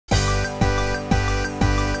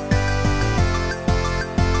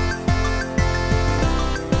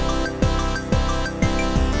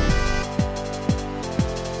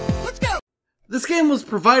This game was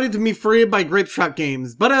provided to me free by Grapeshot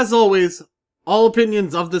Games, but as always, all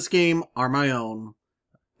opinions of this game are my own.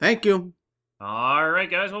 Thank you. Alright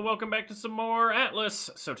guys, well welcome back to some more Atlas.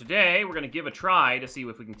 So today we're going to give a try to see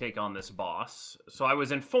if we can take on this boss. So I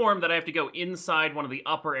was informed that I have to go inside one of the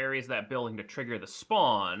upper areas of that building to trigger the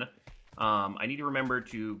spawn. I need to remember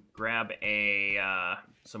to grab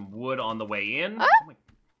some wood on the way in. Huh? Oh my...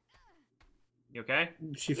 You okay?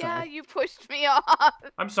 She Yeah, fell. you pushed me off.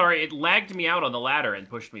 I'm sorry, it lagged me out on the ladder and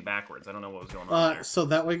pushed me backwards. I don't know what was going on there. So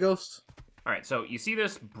that way, Ghost? Alright, so you see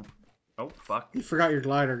this... Oh, fuck. You forgot your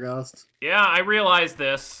glider, Ghost. Yeah, I realized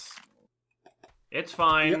this. It's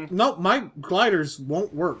fine. Yeah, no, my gliders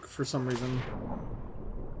won't work for some reason.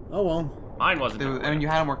 Oh well. Mine wasn't. I mean, you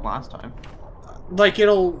had them work last time. Like,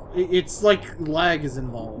 it's like lag is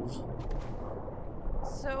involved.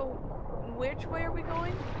 So, which way are we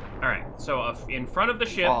going? Alright, so in front of the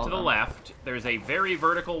ship All to of the them. left, there's a very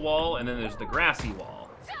vertical wall, and then there's the grassy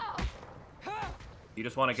wall. You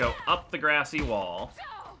just want to go up the grassy wall.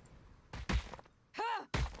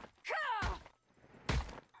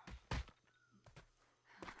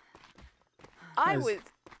 I Nice. was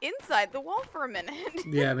inside the wall for a minute.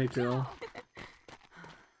 Yeah, me too.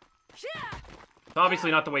 It's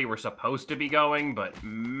obviously not the way you were supposed to be going, but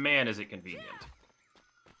man, is it convenient.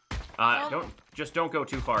 Don't go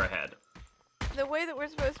too far ahead. The way that we're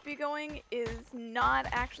supposed to be going is not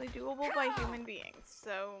actually doable by human beings,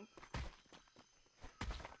 so...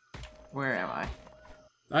 Where am I?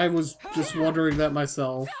 I was just wondering that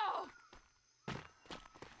myself.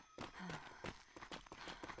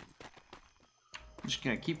 I'm just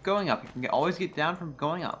gonna keep going up. You can always get down from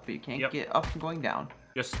going up, but you can't Yep. get up from going down.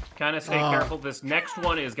 Just kind of stay careful. This next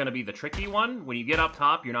one is going to be the tricky one. When you get up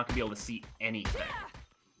top, you're not going to be able to see anything.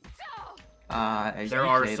 There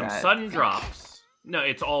are some sudden drops. No,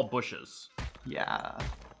 it's all bushes. Yeah.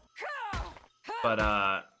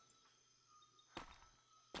 But,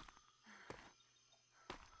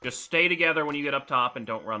 just stay together when you get up top and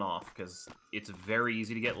don't run off, because it's very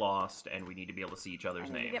easy to get lost, and we need to be able to see each other's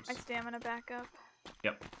I need to names. get my stamina back up.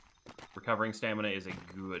 Yep. Recovering stamina is a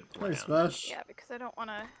good plan. Hey, Smash. Yeah, because I don't want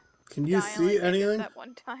to Can you die see like I did anything? that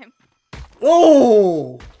one time.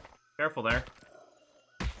 Oh! Careful there.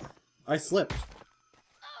 I slipped.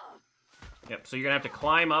 Yep, so you're going to have to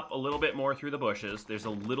climb up a little bit more through the bushes. There's a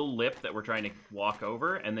little lip that we're trying to walk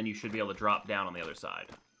over, and then you should be able to drop down on the other side.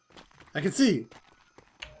 I can see.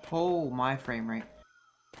 Oh, my frame rate.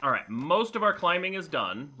 Alright, most of our climbing is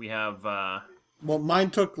done. We have, Well, mine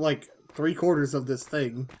took like 3/4 of this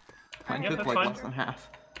thing. Mine Yeah, took that's like fine. less than half.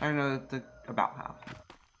 I don't know, about half.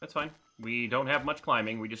 That's fine. We don't have much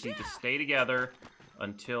climbing. We just need to stay together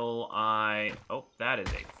until I... Oh, that is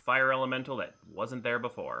a fire elemental that wasn't there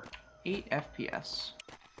before. 8 FPS.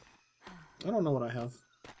 I don't know what I have.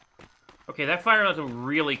 Okay, that fire elemental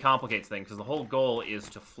really complicates things, because the whole goal is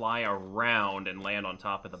to fly around and land on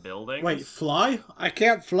top of the building. Wait, fly? I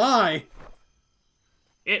can't fly!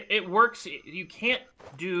 It works. You can't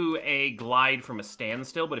do a glide from a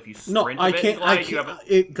standstill, but if you sprint No, a I bit can't. and glide, you have a...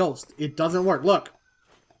 It Ghost. It doesn't work. Look,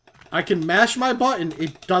 I can mash my button.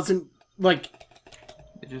 It doesn't like.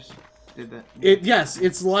 It just did that. Yes,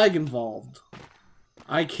 it's lag involved.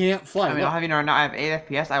 I can't fly. I mean, Look. I'll have you know, now I have 8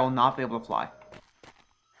 FPS. I will not be able to fly.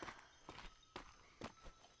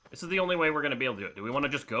 This is the only way we're going to be able to do it. Do we want to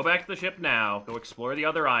just go back to the ship now, go explore the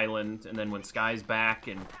other island, and then when Sky's back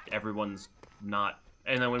and everyone's not...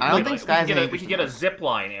 And then when I don't think Sky's we can get a zip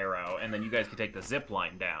line arrow, and then you guys can take the zip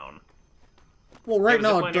line down. Well, You right have a now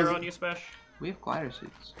zip it line arrow doesn't. on you, Spesh? We have glider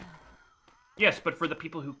suits. Yes, but for the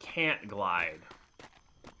people who can't glide.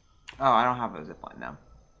 Oh, I don't have a zipline now.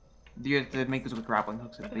 You have to make this with grappling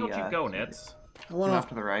hooks. Where the hell did you go, Nitz? I went Off off.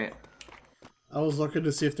 to the right. I was looking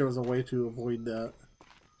to see if there was a way to avoid that.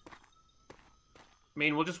 I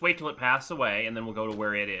mean, we'll just wait till it passes away, and then we'll go to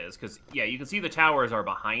where it is. Because, yeah, you can see the towers are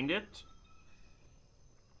behind it.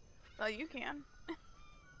 Well, you can.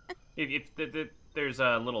 There's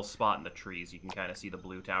a little spot in the trees, you can kind of see the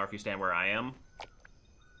blue tower if you stand where I am.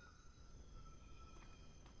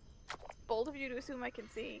 Bold of you to assume I can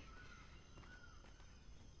see.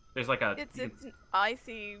 There's like a... I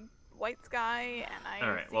see white sky, and I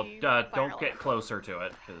Alright, see well, fire don't get elemental. closer to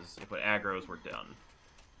it, because if it aggroes, we're done.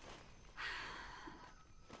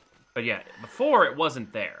 But yeah, before it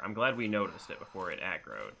wasn't there. I'm glad we noticed it before it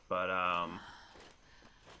aggroed, but,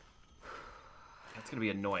 that's gonna be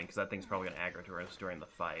annoying, because that thing's probably gonna aggro to us during the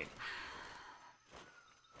fight.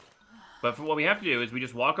 But for what we have to do is we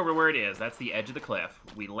just walk over to where it is. That's the edge of the cliff.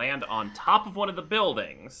 We land on top of one of the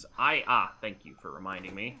buildings. Thank you for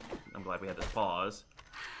reminding me. I'm glad we had this pause.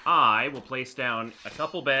 I will place down a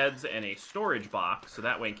couple beds and a storage box, so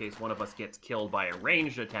that way in case one of us gets killed by a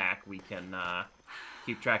ranged attack, we can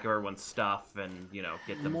keep track of everyone's stuff and, you know,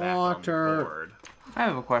 get them back on the board. I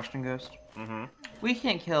have a question, Ghost. Mm-hmm. We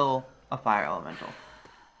can't kill a fire elemental.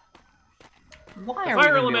 Why The are we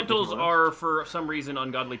fire gonna do it elementals before? are, for some reason,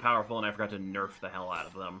 ungodly powerful, and I forgot to nerf the hell out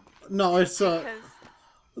of them. No, it's Because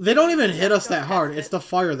they don't even hit us Don't that hard. test It's it. the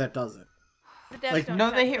fire that does it. the devs Like, don't No,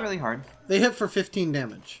 test they hit them. really hard. They hit for 15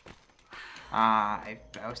 damage. I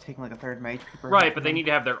was taking like a third mage. Right, but they need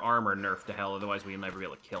to have their armor nerfed to hell, otherwise we'll never be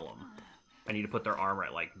able to kill them. I need to put their armor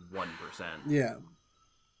at, like, 1%. Yeah.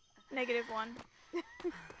 -1.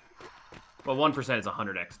 Well, 1% is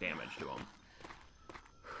 100x damage to them.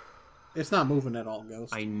 It's not moving at all,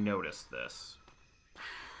 Ghost. I noticed this.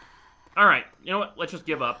 Alright, you know what? Let's just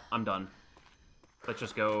give up. I'm done. Let's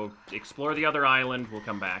just go explore the other island. We'll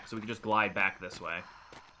come back, so we can just glide back this way.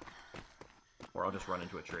 Or I'll just run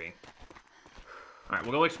into a tree. Alright,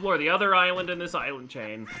 we'll go explore the other island in this island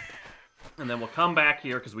chain. And then we'll come back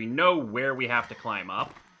here, because we know where we have to climb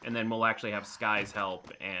up. And then we'll actually have Sky's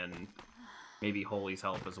help, and maybe Holy's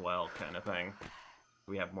help as well, kind of thing.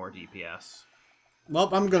 We have more DPS. Well,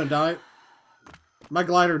 I'm gonna die. My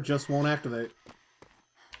glider just won't activate.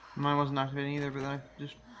 Mine wasn't activating either, but then I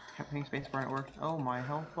just kept hitting spacebar and it worked. Oh, my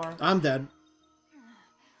health bar. I'm dead.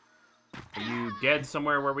 Are you dead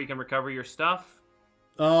somewhere where we can recover your stuff?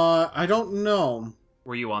 I don't know.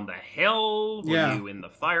 Were you on the hill? Were Yeah. you in the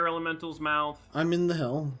fire elemental's mouth? I'm in the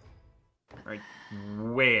hill. Right.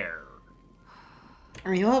 Where? I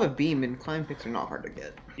mean, you'll have a beam, and climb picks are not hard to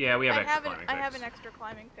get. Yeah, we have I extra have climbing I have picks. an extra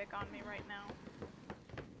climbing pick on me right now.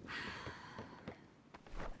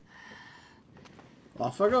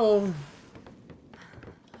 Off I go.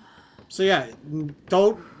 So yeah,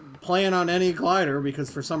 don't plan on any glider because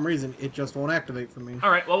for some reason it just won't activate for me.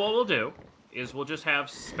 Alright, well, what we'll do is we'll just have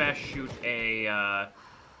Spesh shoot an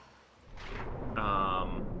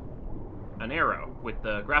arrow with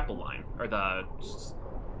the grapple line, or the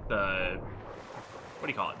what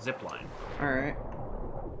do you call it, zip line, Alright.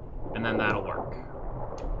 and then that'll work.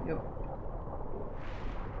 Yep.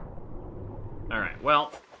 Alright,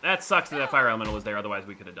 well, that sucks that fire elemental was there, otherwise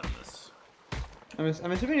we could have done this. I'm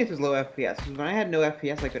assuming this is low FPS, because when I had no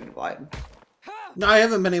FPS, I couldn't glide. No, I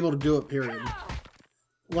haven't been able to do it, period.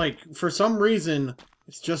 Like, for some reason,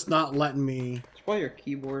 it's just not letting me... It's probably your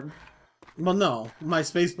keyboard. Well, no. My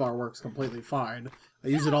spacebar works completely fine. I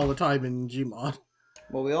use it all the time in Gmod.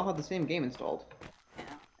 Well, we all have the same game installed.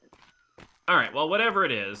 Alright, well, whatever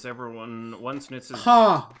it is, everyone, once Nitz is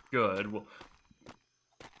Ha! good, well,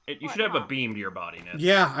 you should have a beam to your body, Nitz.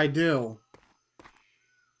 Yeah, I do.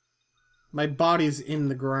 My body's in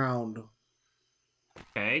the ground.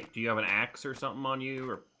 Okay, do you have an axe or something on you,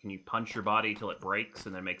 or can you punch your body till it breaks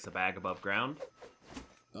and then makes a bag above ground?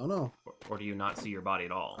 Oh no. Or do you not see your body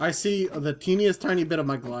at all? I see the teeniest tiny bit of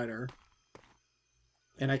my glider.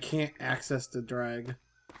 And I can't access the drag.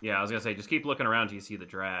 Yeah, I was gonna say, just keep looking around till you see the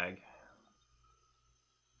drag.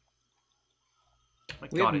 My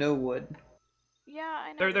We God, have no wood. Yeah,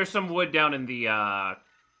 I know. there's some wood down in the No,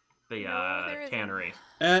 there isn't. tannery.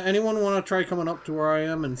 Anyone want to try coming up to where I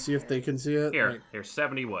am and see if they can see it? Here, Like, here's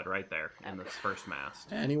 70 wood right there in this first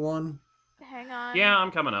mast. anyone? Hang on. Yeah,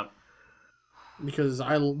 I'm coming up. Because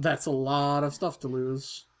that's a lot of stuff to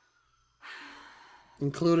lose.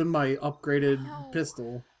 Including my upgraded No.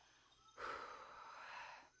 pistol.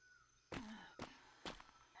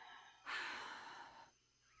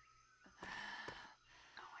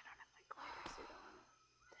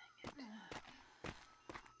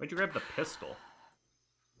 Why'd you grab the pistol?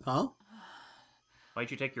 Huh? Why'd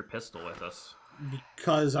you take your pistol with us?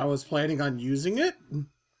 Because I was planning on using it?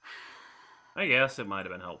 I guess it might have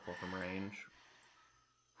been helpful from range.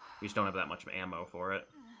 We just don't have that much ammo for it.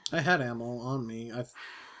 I had ammo on me.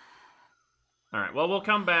 Alright, well, we'll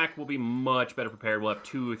come back. We'll be much better prepared. We'll have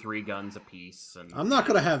 2 or 3 guns apiece. And I'm not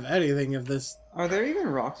gonna have anything if this... Are there even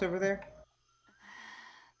rocks over there?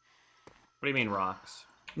 What do you mean, rocks?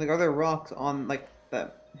 Like, are there rocks on, like,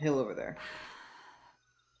 that hill over there?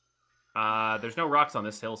 There's no rocks on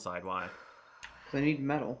this hillside. Why? 'Cause I need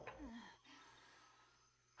metal.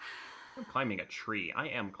 I'm climbing a tree. I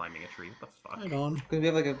am climbing a tree. What the fuck? Right on. Because we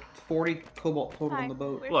have, like, a 40 cobalt total Hi, on the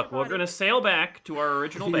boat. where's Look, your we're body? gonna sail back to our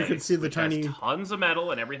original You base. can see the which has tiny- tons of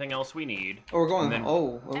metal and everything else we need. Oh, we're going... And then-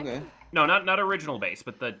 Oh, okay. No, not original base,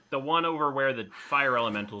 but the one over where the fire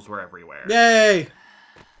elementals were everywhere. Yay!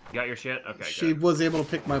 You got your shit? Okay, She good. was able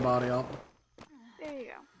to pick my body up. There you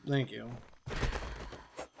go. Thank you.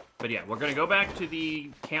 But yeah, we're gonna go back to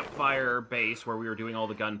the campfire base where we were doing all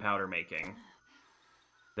the gunpowder making.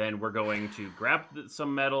 Then we're going to grab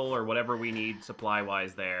some metal or whatever we need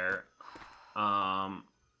supply-wise there. And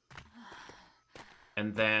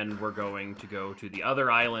then we're going to go to the other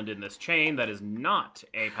island in this chain that is not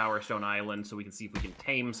a Power Stone island, so we can see if we can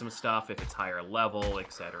tame some stuff, if it's higher level,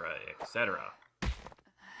 etc., etc.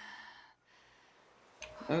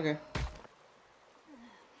 Okay.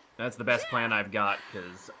 That's the best plan I've got,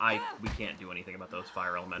 because we can't do anything about those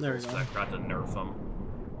fire elementals, because I forgot to nerf them.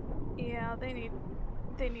 Yeah, they need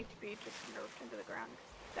to be just nerfed into the ground.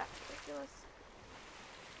 That's ridiculous.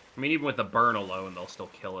 I mean, even with the burn alone, they'll still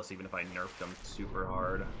kill us, even if I nerfed them super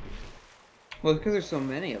hard. Well, because there's so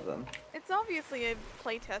many of them. It's obviously a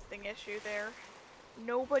playtesting issue there.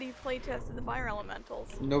 Nobody playtested the fire elementals.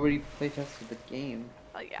 Nobody playtested the game.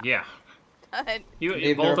 Yeah. Yeah.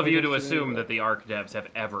 They've Both never of you to playtested assume any of that the ARC devs have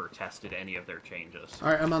ever tested any of their changes.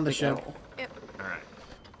 Alright, I'm on the ship. Yep. Alright.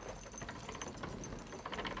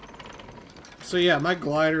 So yeah, my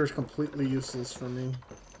glider is completely useless for me.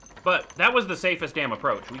 But that was the safest damn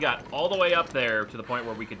approach. We got all the way up there to the point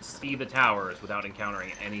where we could see the towers without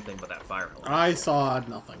encountering anything but that fire element. I saw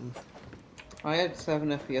nothing. I had 7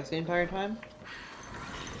 FPS the entire time.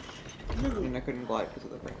 And I couldn't glide because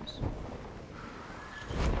of the frames.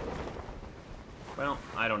 Well,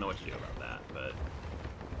 I don't know what to do about that, but...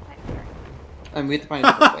 I mean, we have to find a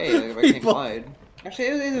different way, like, if I can't People- glide. Actually,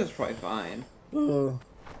 it was probably fine.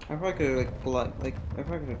 I probably could have, I probably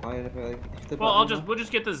could have glided if I, hit the Well, button. we'll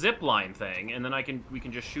just get the zip line thing, and then we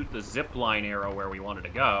can just shoot the zip line arrow where we wanted to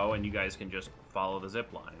go, and you guys can just follow the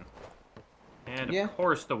zip line. And Yeah. of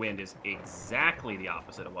course, the wind is exactly the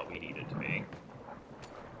opposite of what we need it to be.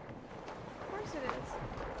 Of course it is.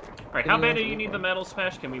 All right, how bad do you need the metal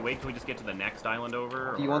smash? Can we wait till we just get to the next island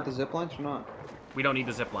over? Do you or- want the zip lines or not? We don't need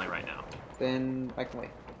the zip line right now. Then I can wait.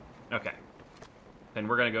 Okay. Then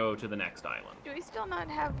we're gonna go to the next island. Do we still not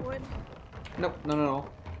have wood? Nope, no, no, no.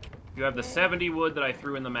 You have the 70 wood that I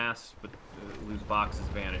threw in the mass, but whose box has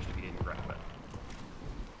vanished if you didn't grab it.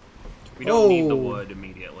 We don't need the wood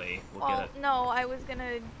immediately. We'll Well, get it. no, I was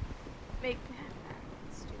gonna make...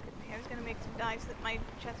 Stupid me. I was gonna make some dye so that my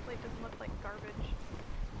chest plate doesn't look like garbage.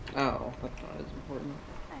 Oh, that's not as important.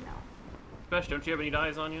 I know. Special, don't you have any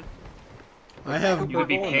dyes on you? I have. You would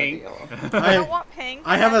be Purple and pink. yellow. I don't want pink.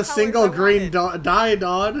 I have a That's colors single I green wanted. dye,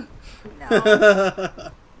 Dodd. No.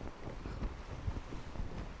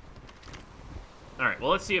 Alright,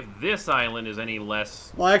 well, let's see if this island is any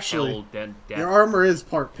less Well, actually, hell dead your armor is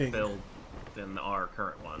part pink. filled than our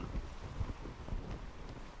current one.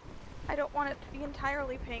 I don't want it to be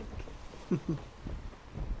entirely pink. Which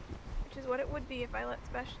is what it would be if I let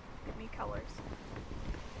Special give me colors.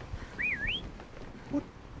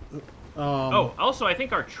 Oh, also, I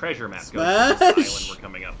think our treasure map goes to this Smash! island we're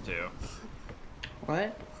coming up to.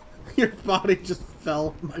 What? Your body just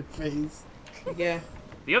fell in my face. Yeah.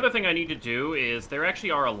 The other thing I need to do is there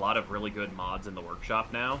actually are a lot of really good mods in the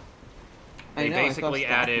workshop now. I They know, I saw basically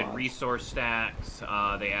stack added mods. resource stacks.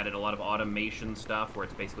 They added a lot of automation stuff where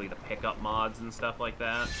it's basically the pickup mods and stuff like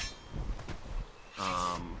that.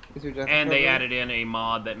 Is there death And they recovery? added in a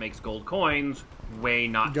mod that makes gold coins weigh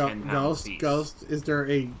not 10 pounds apiece. Ghost, is there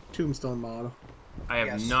a tombstone mod? I have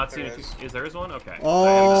Yes, not there seen is. it. Is there one? Okay.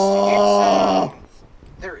 Oh!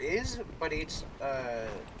 There is, but it's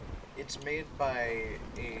made by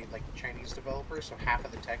a Chinese developer, so half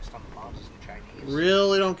of the text on the mods is in Chinese.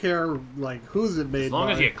 Really don't care, like, who's it made As long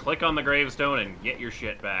by. as you click on the gravestone and get your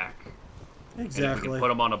shit back. And if you Exactly. can put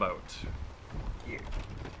them on a boat. Yeah.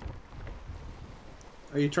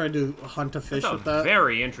 Are you trying to hunt a fish That's a with that?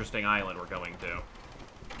 very interesting island we're going to.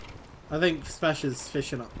 I think Spesh is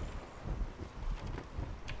fishing up.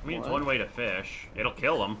 I mean, it's What? one way to fish. It'll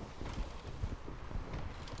kill them.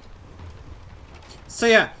 So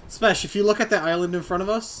yeah, Spesh, if you look at the island in front of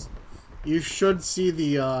us, you should see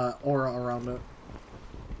the aura around it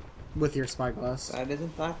with your spyglass. That is in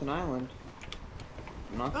fact an island.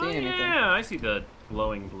 I'm not Oh, seeing anything. yeah, I see the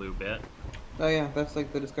glowing blue bit. Oh yeah, that's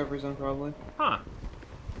like the discovery zone probably. Huh.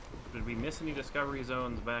 Did we miss any discovery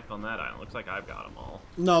zones back on that island? Looks like I've got them all.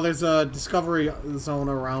 No, there's a discovery zone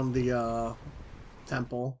around the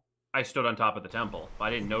temple. I stood on top of the temple. I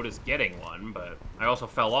didn't notice getting one, but I also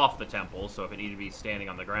fell off the temple, so if it needed to be standing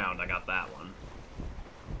on the ground, I got that one.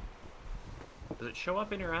 Does it show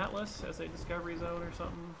up in your atlas as a discovery zone or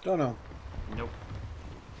something? Don't know. Nope.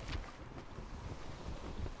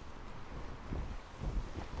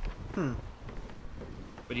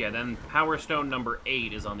 But yeah, then Power Stone number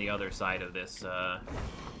 8 is on the other side of this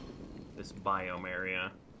this biome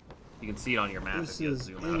area. You can see it on your map This if you is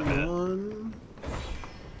zoom out a bit. A1.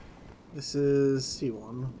 This is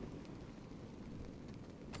C1.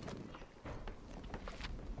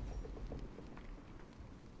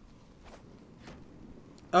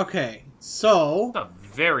 Okay, so It's a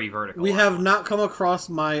very vertical we island. have not come across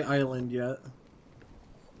my island yet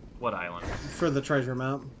What island? for the treasure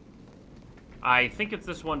map. I think it's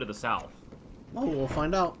this one to the south. Oh, we'll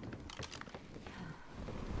find out.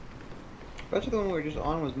 Actually, the one we were just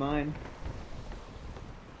on was mine.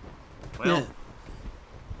 Well, Yeah.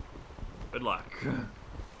 good luck.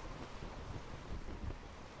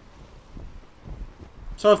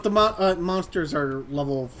 So if the monsters are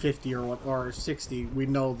level 50 or 60, we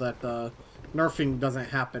know that nerfing doesn't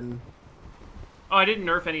happen. Oh, I didn't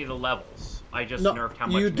nerf any of the levels. I just No, nerfed how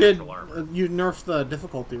much you did. natural armor. You nerfed the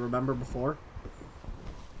difficulty. Remember before?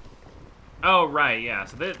 Oh, right, yeah.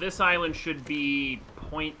 So this island should be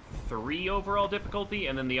 0.3 overall difficulty,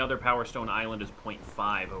 and then the other Power Stone Island is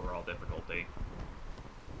 0.5 overall difficulty.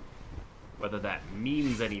 Whether that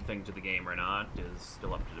means anything to the game or not is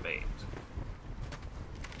still up to debate.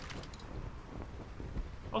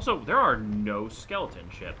 Also, there are no skeleton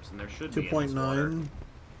ships, and there should be in this water. 2.9.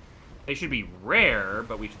 They should be rare,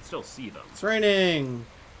 but we should still see them. It's raining.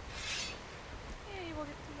 Hey, we'll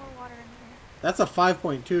get some more water in here. That's a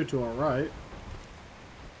 5.2 to our right.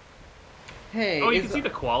 Hey, Oh, you can see the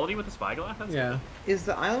quality with the spyglass? That's Yeah. Is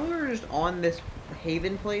the island we were just on this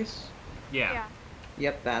haven place? Yeah.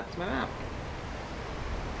 Yep, that's my map.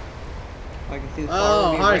 I can see the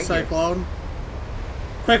Oh, hi, right Cyclone.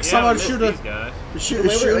 Quick, Yeah, someone we missed shoot these guys. shoot The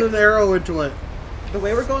way we're, an arrow into it. The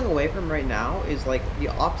way we're going away from right now is like the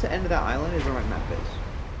opposite end of that island is where my map is.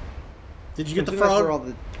 Did you get the Assuming that's where frog? all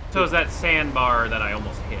the- So is that sandbar that I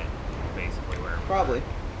almost hit, basically, where... Probably.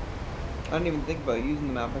 I didn't even think about using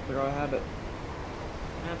the map. I forgot I had it.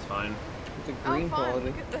 That's fine. It's a Oh, green fun, quality.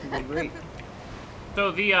 look at It's that. great.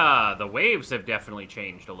 So the waves have definitely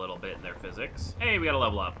changed a little bit in their physics. Hey, we gotta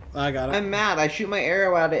level up. I got it. I'm mad. I shoot my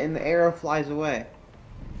arrow at it and the arrow flies away.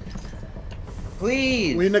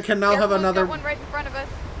 Please. We can now have Careful, we've another. got one right in front of us.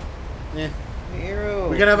 Yeah. The arrow.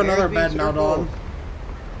 We can have The another arrow's being bed now, circled. Dawn.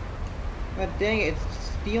 God dang it! It's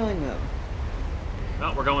stealing them.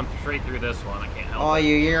 Well, we're going straight through this one. I can't help Oh, it.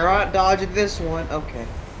 you're not dodging this one. Okay.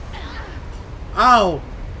 Ow!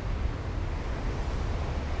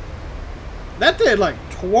 That did like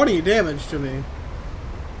 20 damage to me.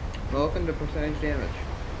 Welcome to percentage damage.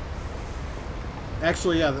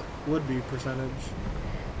 Actually, yeah, that would be percentage.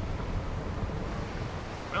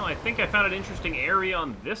 Well, I think I found an interesting area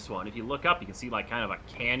on this one. If you look up, you can see like kind of a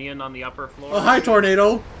canyon on the upper floor. Oh, hi,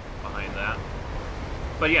 tornado. Behind that.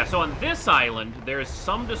 But yeah, so on this island, there's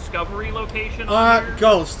some discovery location on here.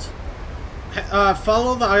 Ghost.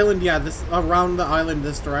 Follow the island, yeah, this around the island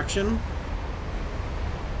this direction.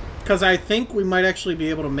 Because I think we might actually be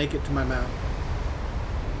able to make it to my map.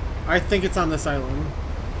 I think it's on this island.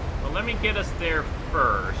 Well, let me get us there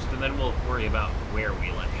first, and then we'll worry about where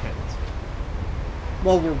we land.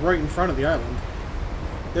 Well, we're right in front of the island.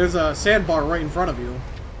 There's a sandbar right in front of you.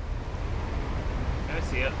 I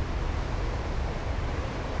see it.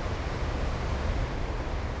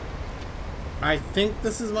 I think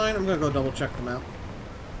this is mine. I'm gonna go double check the map.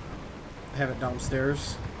 I have it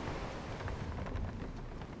downstairs.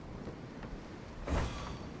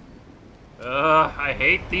 Ugh, I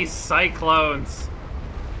hate these cyclones.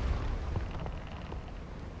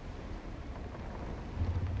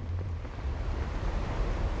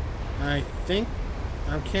 I think...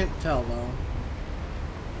 I can't tell, though.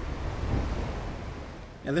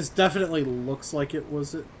 Yeah, this definitely looks like it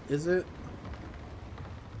was it. Is it?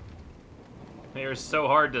 They're so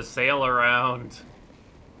hard to sail around.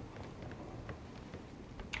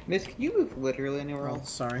 Miss, can you move literally anywhere Oh, else?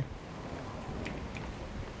 sorry.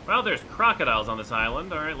 Well, there's crocodiles on this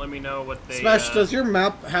island. Alright, let me know what they... Smash, does your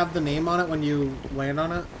map have the name on it when you land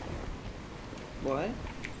on it? What?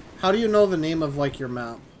 How do you know the name of, like, your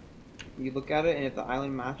map? You look at it, and if the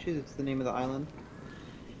island matches, it's the name of the island.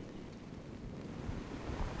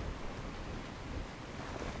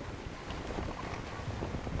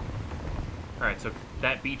 Alright, so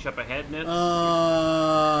that beach up ahead, Nitz?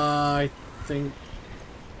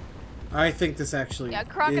 I think this actually Yeah,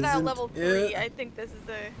 crocodile isn't level 3. it. I think this is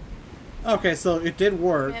a Okay, so it did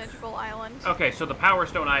work. manageable island. Okay, so the Power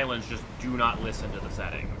Stone Islands just do not listen to the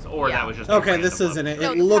settings. Or Yeah. that was just a Okay, random this isn't it.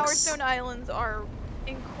 No, It the looks... Power Stone Islands are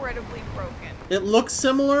incredibly broken. It looks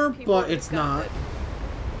similar, People but have it's not. discussed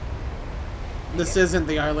it. This isn't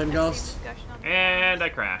the island I've seen ghost. discussion on the And I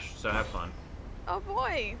islands. crashed, so have fun. Oh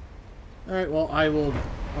boy. Alright, well, I will...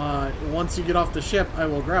 once you get off the ship, I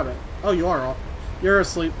will grab it. Oh, you are off. You're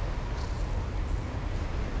asleep.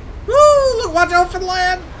 Woo! Look, watch out for the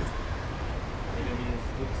land!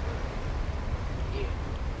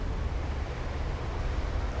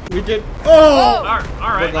 We did... Oh!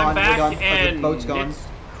 Alright, We're gone, I'm back, we're gone. Okay, and boat's gone.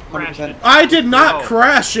 crashed it. I did not Oh.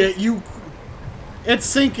 crash it. It's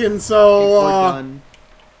sinking. So Done.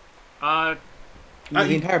 Uh,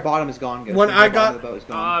 The entire bottom is gone. Guys. When The entire I got- bottom of the boat is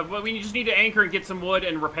gone. well, we just need to anchor and get some wood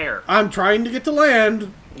and repair. I'm trying to get to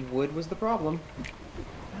land. Wood was the problem.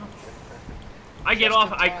 I get Just off,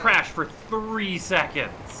 in I time. crash for 3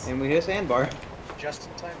 seconds. And we hit a sandbar. Just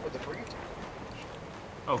in time for the breach.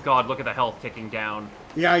 Oh god, look at the health ticking down.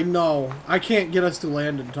 Yeah, I know. I can't get us to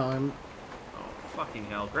land in time. Oh, fucking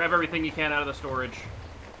hell. Grab everything you can out of the storage.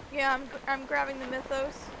 Yeah, I'm grabbing the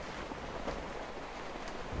mythos.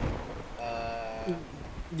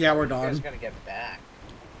 Yeah, we're You guys done. gotta get back.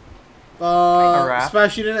 raft?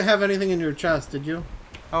 Splash, you didn't have anything in your chest, did you?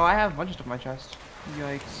 Oh, I have a bunch of stuff in my chest.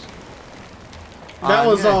 Yikes. That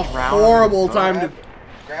was I'm a gonna drown horrible on time to.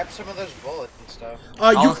 Grab some of those bullets and stuff.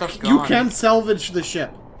 All the stuff's You gone. can salvage the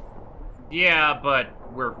ship. Yeah, but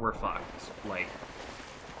we're fucked. Like,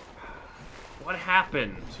 what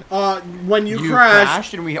happened? When you You crashed,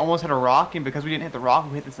 crashed and we almost hit a rock, and because we didn't hit the rock,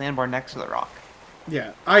 we hit the sandbar next to the rock.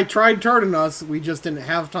 yeah, I tried turning us. We just didn't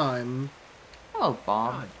have time. Hello,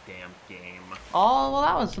 Bob. God damn game. Oh, well,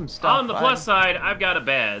 that was some stuff. On the plus side, I've got a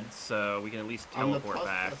bed, so we can at least On the teleport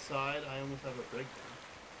back. plus side, I almost have a breakdown.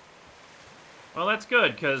 Well, that's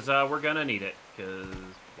good, because we're gonna need it, because,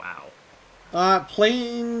 wow.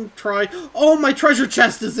 Plane try. Oh, my treasure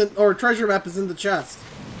chest isn't, or treasure map is in the chest.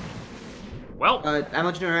 Well, I'm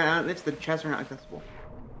letting you know right now, it's the chests are not accessible.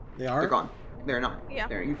 They are. They're gone. They're not. Yeah.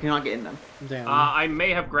 You cannot get in them. Damn. I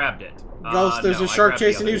may have grabbed it. Ghost, there's no, a I shark grabbed the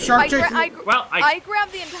chasing other you. two. Shark chasing. I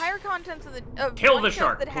grabbed the entire contents of the Kill one the chest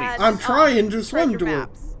shark, that please. had, I'm trying to swim treasure to it.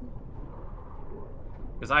 maps.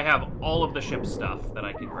 Because I have all of the ship stuff that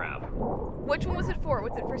I can grab. Which one was it for?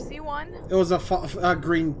 Was it for C1? It was a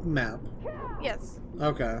green map. Yes.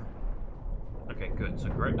 Okay. Okay, good. So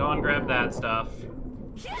Dawn grabbed that stuff.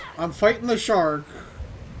 I'm fighting the shark.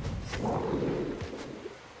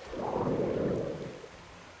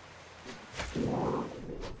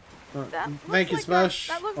 That Thank you, looks like Smash,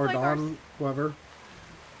 that looks or like our Dawn, whoever.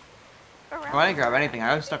 around. Oh, I didn't grab anything.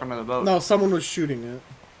 I was stuck under the boat. No, someone was shooting it.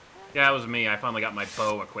 Yeah, it was me. I finally got my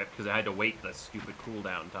bow equipped because I had to wait the stupid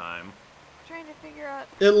cooldown time. Trying to figure out.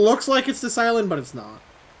 It looks like it's this island, but it's not.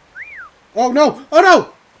 Oh no! Oh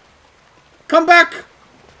no! Come back!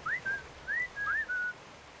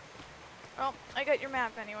 Oh, I got your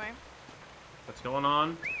map anyway. What's going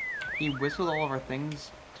on? He whistled all of our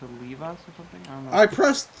things to leave us or something? I don't know. I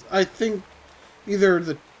pressed, I think, either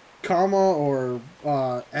the comma or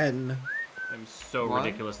N. I'm so What?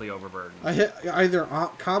 ridiculously overburdened. I hit either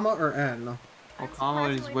comma or N. Well, I'm comma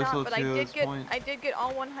is surprisingly whistle not, but to I did this get point. I did get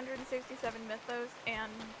all 167 mythos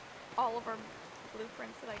and all of our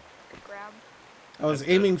blueprints that I could grab, I was That's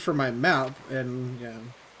good. aiming for my map, and yeah.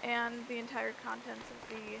 and the entire contents of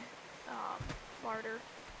the larder.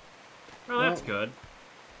 Well, that's good.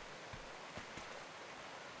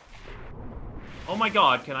 Oh my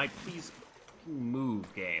god, can I please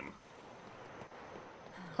move, game?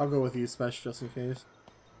 I'll go with you, Special, just in case.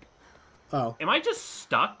 Oh. Am I just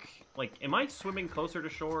stuck? Like, am I swimming closer to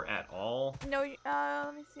shore at all? No,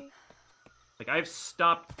 let me see. Like, I've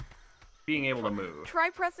stopped being able to move. Try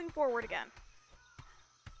pressing forward again.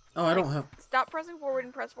 Oh, I don't have... Stop pressing forward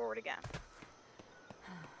and press forward again.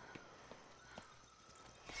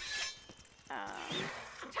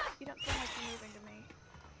 You don't sound like you're moving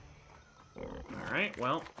to me. Alright,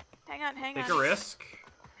 well, Hang on, hang take on. a risk.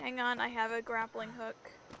 Hang on, I have a grappling hook.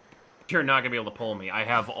 You're not gonna be able to pull me. I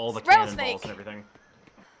have all the Rattlesnake! cannonballs and everything.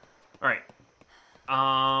 Alright.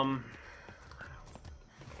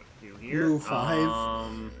 What to do here? Move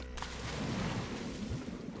 5.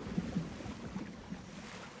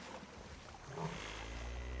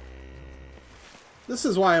 This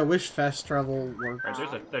is why I wish fast travel worked.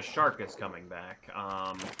 Alright, the shark is coming back.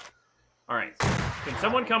 Alright. Can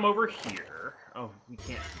someone come over here? Oh, we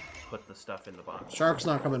can't put the stuff in the box. Shark's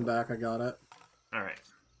not coming back, I got it. Alright.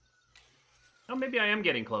 Oh, maybe I am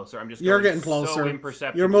getting closer. I'm just You're going getting closer. so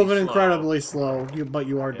imperceptibly You're moving slow. incredibly slow, but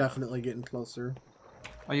you are Yeah. definitely getting closer.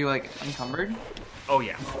 Are you, like, encumbered? Oh,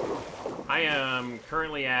 yeah. I am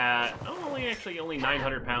currently at... only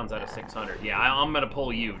 900 pounds out of 600. Yeah, I'm gonna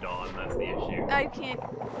pull you, Dawn. That's the issue. I can't.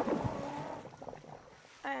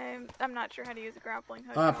 I'm not sure how to use a grappling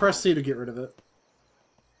hook. Press C to get rid of it.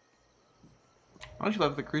 I wish you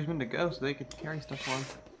left the cruisemen to go so they could carry stuff for him.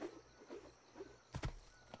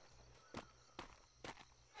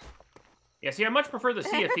 Yeah, see, I much prefer the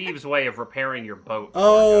Sea of Thieves way of repairing your boat. before it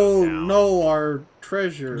Oh, goes down. no, our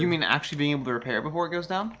treasure. You mean actually being able to repair it before it goes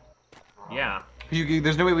down? Yeah.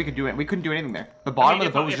 There's no way we could do it. We couldn't do anything there. The bottom I mean,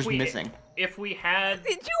 of the boat was if just we- missing. If we had...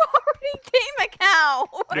 Did you already tame a cow.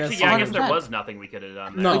 Actually, Yes, yeah, I guess there 100%. was nothing we could have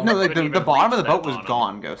done there. No. Like, no, like Couldn't the even bottom of reach the boat that was bottom.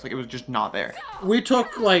 gone, Ghost. Like it was just not there. We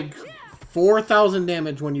took like 4,000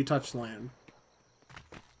 damage when you touched land.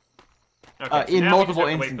 Okay, so in now we multiple just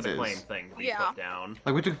have to wait for the instances. flame thing to be Yeah. put down.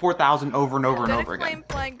 Like we took 4,000 over and over and Got over a again. flame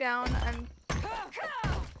flag down. I'm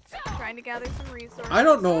trying to gather some resources. I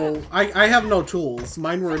don't know. I have no tools.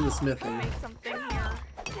 Mine were in the smithy. Make something here.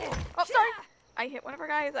 Oh, sorry. I hit one of our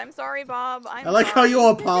guys. I'm sorry, Bob. I like how you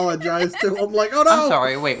apologize to him. Like, oh no! I'm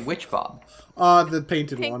sorry. Wait, which Bob? The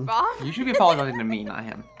painted Pink one. Bob. You should be apologizing to me, not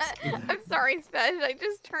him. I'm sorry, Spesh. I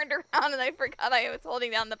just turned around and I forgot I was holding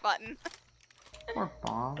down the button. Poor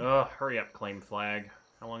Bob. Ugh, hurry up, claim flag.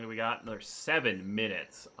 How long do we got? Another 7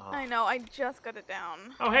 minutes. I know. I just got it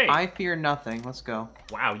down. Oh, hey. I fear nothing. Let's go.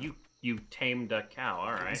 Wow, you tamed a cow.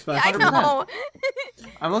 All right. Yeah, I 100%. know.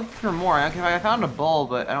 I'm looking for more. I found a bull,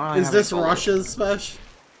 but I don't know. Is this Russia's special?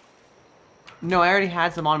 No, I already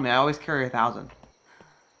had some on me. I always carry 1,000.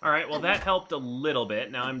 All right, well, that helped a little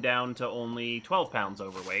bit. Now I'm down to only 12 pounds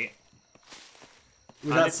overweight.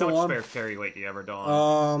 We Nitz, got how so much on. spare carry weight do you have,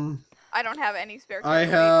 Dawn? I don't have any spare. I carry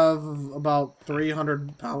weight. have about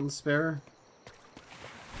 300 pounds spare.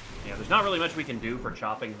 Yeah, there's not really much we can do for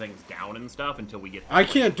chopping things down and stuff until we get... I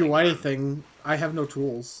can't do anything. I have no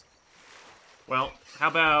tools. Well, how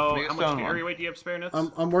about... Make a How much stone carry one. weight do you have spare,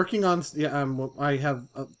 Nitz? I'm working on. Yeah, I have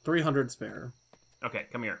 300 spare. Okay,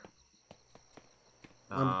 come here.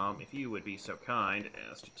 If you would be so kind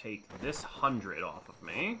as to take this 100 off of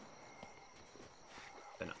me,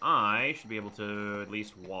 then I should be able to at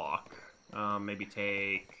least walk. Maybe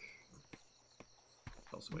take...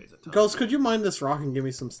 What else weighs a ton? Ghost, could you mine this rock and give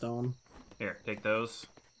me some stone? Here, take those.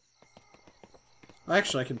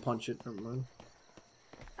 Actually, I can punch it. Never mind.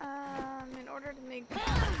 In order to make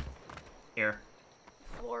Here.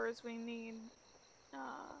 floors, we need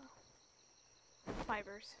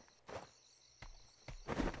fibers.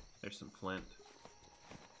 There's some flint.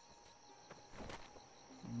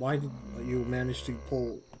 Why did you manage to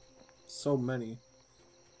pull so many?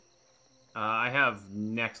 I have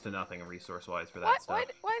next to nothing resource-wise for that What? stuff.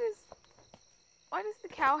 Why does the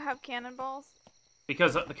cow have cannonballs?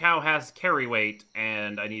 Because the cow has carry weight,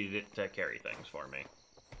 and I needed it to carry things for me.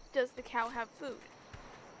 Does the cow have food?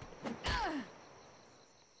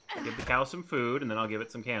 Give the cow some food, and then I'll give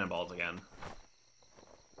it some cannonballs again.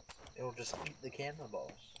 It'll just eat the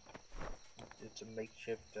cannonballs. It's a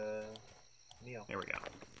makeshift meal. There we go.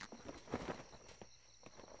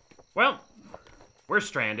 Well, we're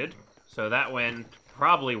stranded, so that went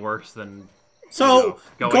probably worse than... So,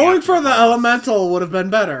 going after for the boss. elemental would have been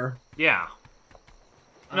better. Yeah.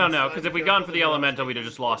 No, because if we'd gone for the elemental, we'd have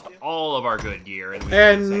just lost all of our good gear, and we'd be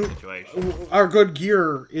in the same situation. Our good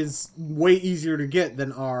gear is way easier to get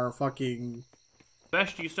than our fucking...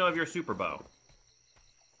 Besh, do you still have your super bow?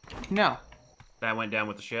 No. That went down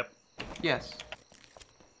with the ship? Yes.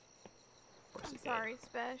 Of course I'm it did. sorry,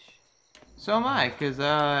 Spesh. So am I, because,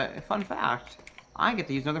 fun fact, I get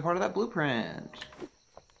to use another part of that blueprint.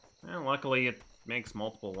 Well, luckily it makes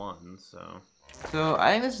multiple ones, so... So,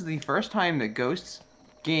 I think this is the first time that Ghost's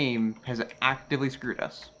game has actively screwed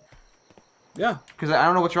us. Yeah. Because I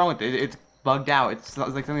don't know what's wrong with it. It's bugged out. It's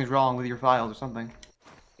like something's wrong with your files or something.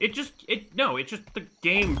 It's just the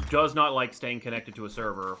game does not like staying connected to a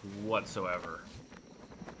server whatsoever.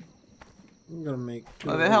 I'm gonna make...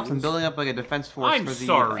 Well, that helps in building up, like, a defense force I'm for the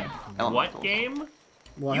sorry, elementals. what game?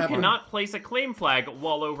 What You happened? cannot place a claim flag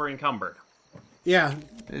while over encumbered. Yeah.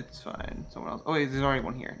 It's fine. Someone else. Oh, wait, there's already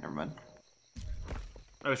one here. Never mind.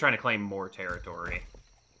 I was trying to claim more territory.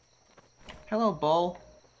 Hello, bull.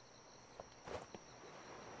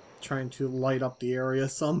 Trying to light up the area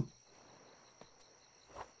some.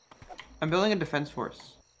 I'm building a defense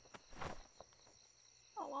force.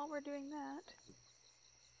 Oh, while we're doing that.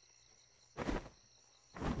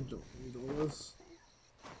 Don't need all this.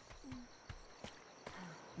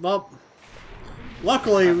 Well,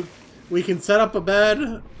 luckily, we can set up a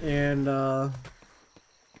bed and,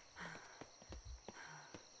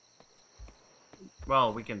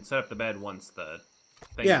 Well, we can set up the bed once the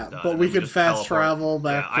thing yeah, is done. but and we then could just fast teleport. travel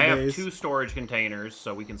back Yeah, to I base. have 2 storage containers,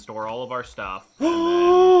 so we can store all of our stuff.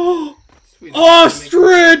 Sweet.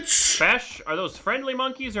 Ostrich! Besh, are those friendly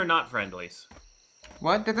monkeys or not friendlies?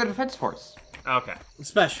 What? They're the defense force. Okay.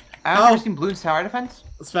 Spesh, I've how, never seen Bloons Tower Defense.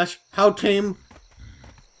 Spesh, how tame?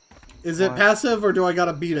 Is it What? passive or do I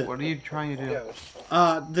gotta beat it? What are you trying to do?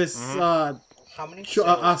 Ghost. This, Mm-hmm. How many Sure,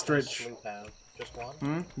 cells does ostrich. Sloop have? Just one?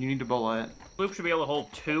 Hmm? You need to bullet it. Loop should be able to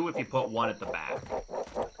hold 2 if you put 1 at the back.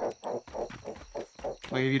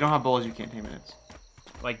 Like, if you don't have bullets, you can't tame it.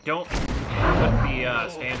 Like, don't put the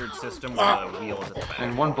standard system where the wheel is at the back.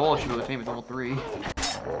 And one bullet should be able to tame it level 3.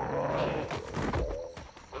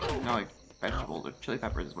 No, like vegetables or chili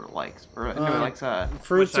peppers is what it likes. Or no, it likes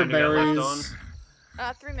fruits or What time do you got berries.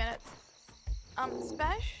 left 3 minutes.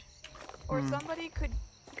 Spesh? Or somebody, could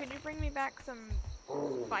you bring me back some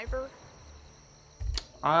fiber?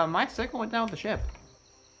 My signal went down with the ship.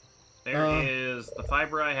 There is the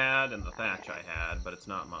fiber I had and the thatch I had, but it's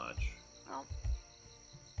not much. Oh.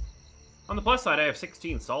 On the plus side, I have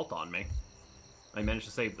 16 salt on me. I managed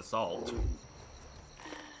to save the salt.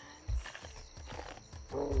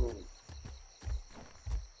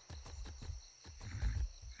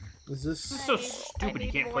 Is This is this? so I stupid. You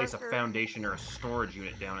need can't more place a for- foundation or a storage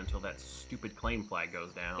unit down until that stupid claim flag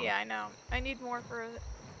goes down. Yeah, I know. I need more for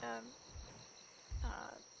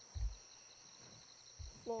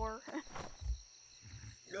floor.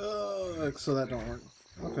 So that don't work.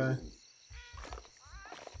 Okay.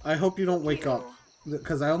 I hope you don't wake up,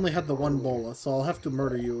 because I only had the one bola, so I'll have to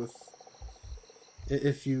murder you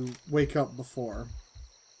if you wake up before.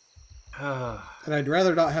 And I'd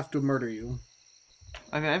rather not have to murder you.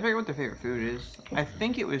 I mean, I figured what their favorite food is. I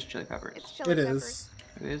think it was chili peppers. It's chili It peppers. is.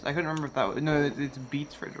 It is? I couldn't remember if that was... No, it's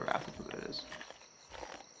beets for giraffe. That's what it is.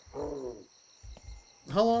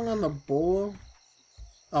 How long on the bola?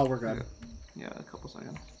 Oh, we're good. Yeah, a couple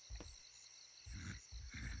seconds.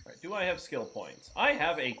 Alright, do I have skill points? I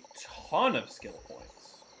have a ton of skill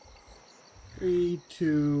points. 3,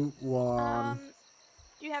 2, 1.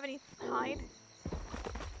 Do you have any hide?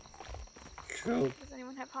 Cool. Does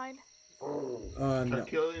anyone have hide? No.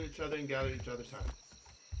 Killing each other and gathering each other's time.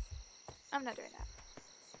 I'm not doing that.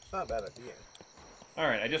 It's not a bad idea.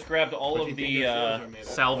 Alright, I just grabbed all What do of you think the your skills are made of?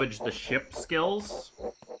 salvage the ship skills.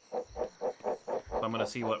 I'm gonna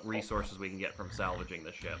see what resources we can get from salvaging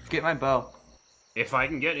the ship. Get my bow. If I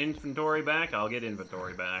can get inventory back, I'll get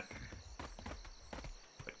inventory back.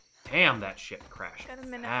 But damn, that ship crashed Got a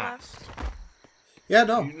minute fast. Yeah, Do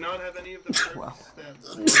no. you not have any of the perks Well.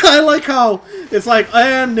 that... I like how it's like,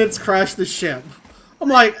 and Nitz crashed the ship. I'm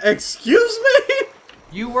like, excuse me?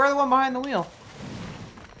 You were the one behind the wheel.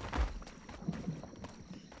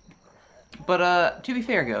 But, to be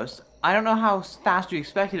fair, Ghost, I don't know how fast you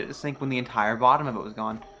expected it to sink when the entire bottom of it was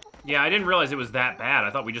gone. Yeah, I didn't realize it was that bad. I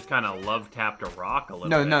thought we just kind of love-tapped a rock a little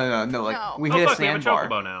No, bit. no, like, No. we Oh, hit fuck, a we have a sandbar.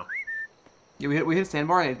 chocobo now. Yeah, we hit a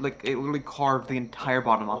sandbar and it literally carved the entire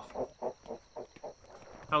bottom off.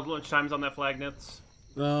 How's lunch times on that flag, Nitz?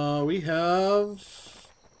 We have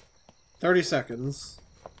 30 seconds.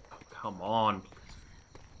 Oh, come on.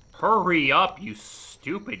 Hurry up, you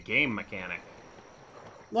stupid game mechanic.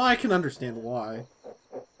 Well, I can understand why.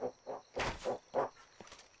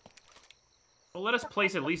 Well, let us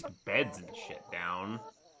place at least beds and shit down.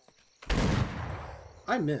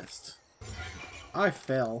 I missed. I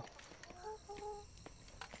fell.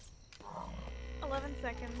 11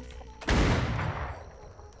 seconds.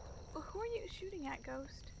 Well, who are you shooting at,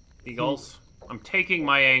 Ghost? Eagles, I'm taking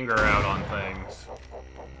my anger out on things.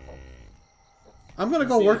 I'm gonna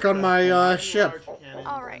go work on my ship.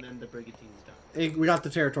 All right. And then the brigantine's done. Hey, we got the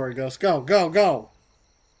territory, Ghost. Go, go, go!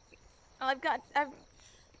 Well,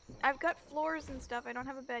 I've got floors and stuff. I don't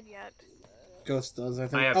have a bed yet. Ghost does, I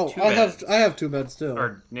think. I have oh, two I beds. have 2 beds too.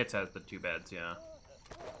 Or Nitz has the 2 beds, yeah.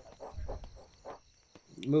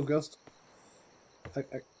 Move, Ghost.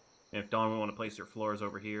 If Dawn would want to place her floors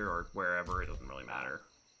over here or wherever, it doesn't really matter.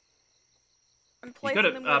 I'm You placing could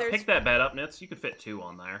them have where there's picked that bed up, Nitz. You could fit 2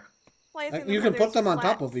 on there. placing them you where can put there's them on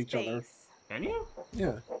top flat of each other. space. Can you?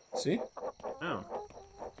 Yeah. See? Oh.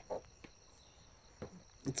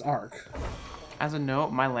 It's arc. As a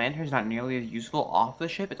note, my lantern's not nearly as useful off the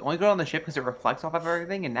ship. It's only good on the ship because it reflects off of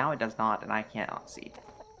everything, and now it does not, and I cannot see.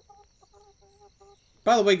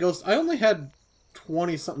 By the way, Ghost, I only had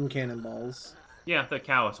 20-something cannonballs. Yeah, the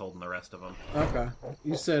cow is holding the rest of them. Okay.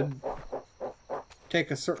 You said take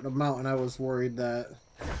a certain amount, and I was worried that...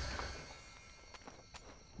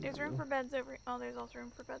 There's room for beds over. Oh, there's also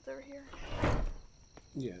room for beds over here.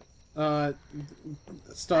 Yeah. I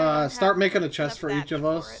don't Start have making a chest enough for each thatch of for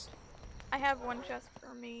us. it. I have 1 chest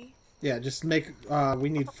for me. Yeah, just make... we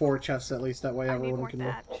need 4 chests at least, that way I need everyone more can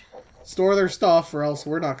thatch. store their stuff, or else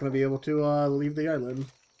we're not going to be able to leave the island.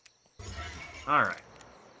 Alright.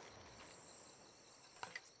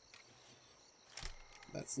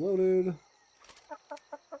 That's loaded.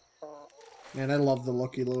 Man, I love the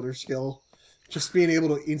Lucky Loader skill. Just being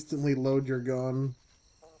able to instantly load your gun.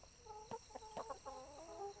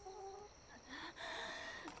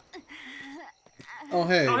 Oh,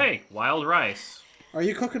 hey. Oh, hey, wild rice. Are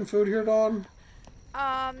you cooking food here, Dawn?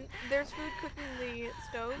 There's food cooking in the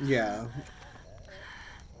stove. Yeah.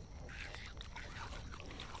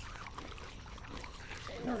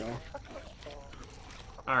 There we go.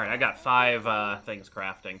 Alright, I got 5 things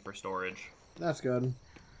crafting for storage. That's good.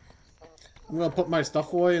 I'm gonna put my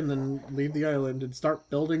stuff away and then leave the island and start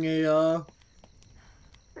building a,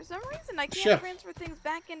 For some reason, I can't Ship. transfer things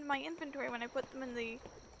back into my inventory when I put them in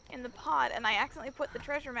the pod, and I accidentally put the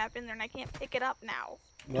treasure map in there, and I can't pick it up now.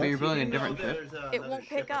 So you're building a You know different ship? there's It another won't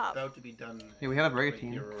ship pick up. About to be done. Yeah, we have a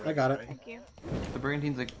brigantine. You're I got it. right? Thank you. The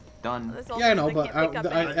brigantine's like done. This also Yeah, I know, means but can't pick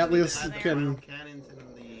up I anything at least in you there. can- Cannons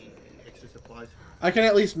and the extra supplies. I can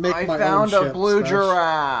at least make I my found own a ship, blue Spesh.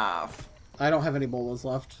 giraffe. I don't have any bolas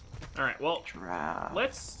left. Alright, well, Giraffe.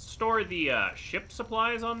 let's store the ship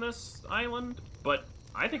supplies on this island, but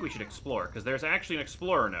I think we should explore, because there's actually an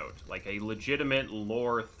explorer note, like a legitimate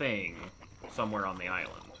lore thing somewhere on the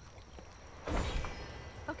island.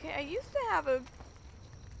 Okay, I used to have a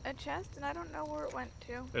chest, and I don't know where it went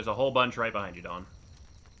to. There's a whole bunch right behind you, Dawn.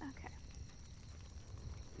 Okay.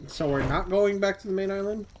 So we're not going back to the main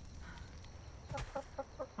island?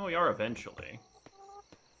 Oh, we are eventually.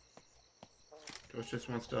 Ghost just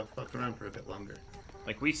wants to fuck around for a bit longer.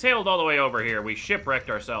 Like, we sailed all the way over here, we shipwrecked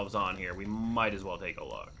ourselves on here, we might as well take a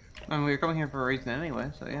look. I mean, we were coming here for a reason anyway,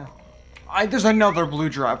 so yeah. There's another blue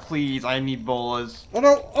giraffe, please. I need bolas. Oh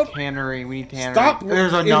no! Oh. Tannery, we need tannery. Stop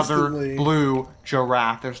There's another instantly. blue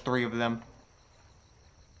giraffe. There's 3 of them.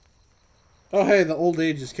 Oh hey, the old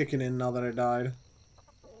age is kicking in now that I died.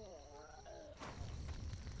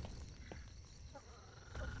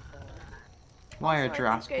 Why are So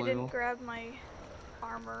giraffes I think I blue? didn't grab my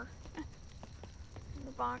armor in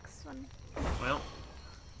the box when Well,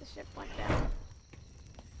 the ship went down.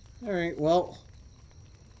 Alright, well,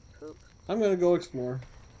 Poop. I'm gonna go explore.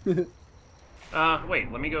 wait,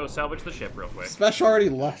 let me go salvage the ship real quick. Spesh already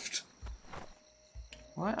left.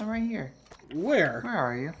 What? I'm right here. Where? Where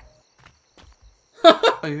are you?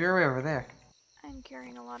 Oh, you're way over there. I'm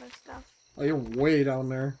carrying a lot of stuff. Oh, you're way down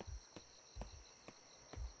there.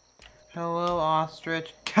 Hello,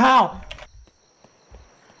 ostrich. Cow!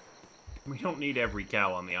 We don't need every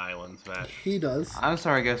cow on the island, Smash. He does. I'm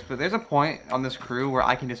sorry, guys, but there's a point on this crew where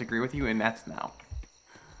I can disagree with you, and that's now.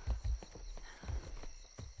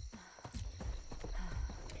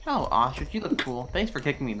 Hello, ostrich. You look cool. Thanks for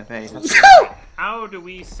kicking me in the face. How do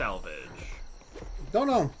we salvage? Don't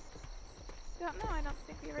know. Don't know, I don't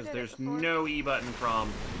think we ever Because did there's it before. no E button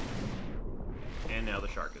from... And now the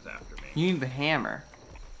shark is after me. You need the hammer.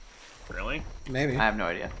 Really? Maybe. I have no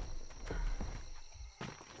idea.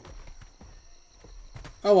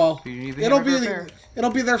 Oh well. Do you need the It'll hammer to be repair?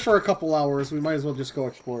 it'll be there for a couple hours. We might as well just go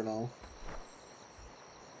explore now.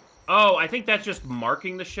 Oh, I think that's just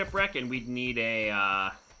marking the shipwreck, and we'd need a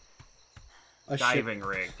A ship. diving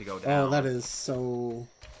rig to go down. Oh, that is so.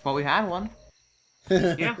 Well, we had one.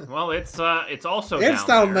 Yeah, well, it's also It's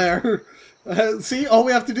down there. See, all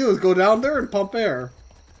we have to do is go down there and pump air.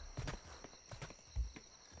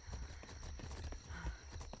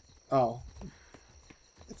 Oh.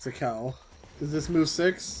 It's a cow. Is this move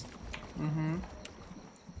 6? Mm-hmm.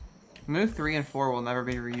 Move 3 and 4 will never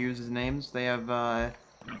be reused as names. They have,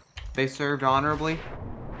 they served honorably.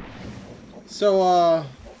 So,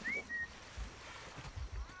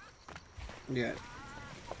 yeah.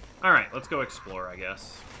 Alright, let's go explore, I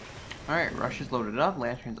guess. Alright, rush is loaded up,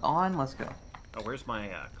 lantern's on, let's go. Oh, where's my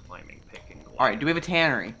climbing pick and glider? Alright, do we have a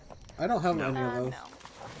tannery? I don't have No. any of those. No.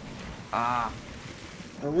 Ah,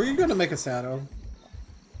 Were you gonna make a saddle?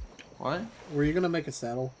 what? Were you gonna make a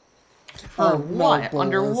saddle? For Oh, no, what?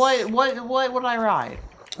 Under Bolas. what would I ride?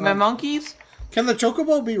 My monkeys? Can the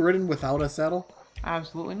chocobo be ridden without a saddle?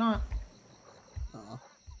 Absolutely not. Oh.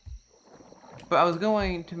 But I was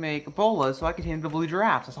going to make bolas so I could handle the blue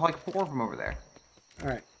giraffes. I saw like 4 of them over there.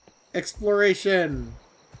 Alright. Exploration.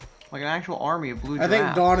 Like an actual army of blue I giraffes.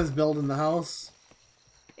 think Dawn is building the house.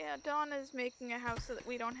 Yeah, Dawn is making a house so that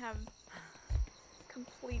we don't have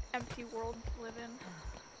complete empty world to live in.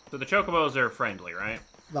 So the chocobos are friendly, right?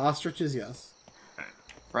 The ostriches, yes.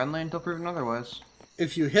 Friendly until proven otherwise.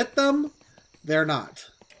 If you hit them, they're not.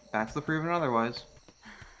 That's the proven otherwise.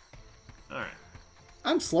 Alright.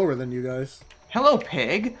 I'm slower than you guys. Hello,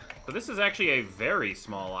 pig! So this is actually a very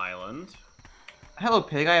small island. Hello,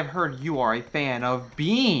 pig. I have heard you are a fan of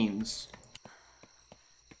beans.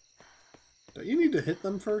 Don't you need to hit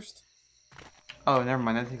them first? Oh, never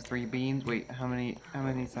mind. That takes 3 beans. Wait, how many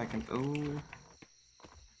seconds? Ooh.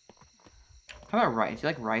 How about rice? You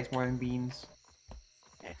like rice more than beans?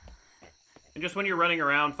 And just when you're running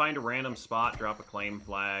around, find a random spot, drop a claim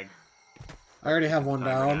flag. I already have one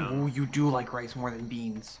Timer down. down. Ooh, you do like rice more than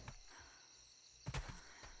beans.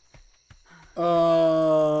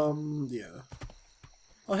 Yeah.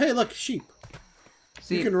 Oh, hey, look, sheep.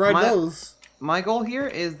 See, You can ride those. My goal here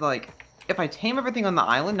is, like, if I tame everything on the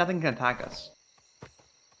island, nothing can attack us.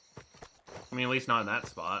 I mean, at least not in that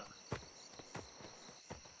spot.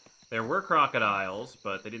 There were crocodiles,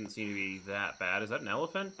 but they didn't seem to be that bad. Is that an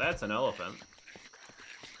elephant? That's an elephant.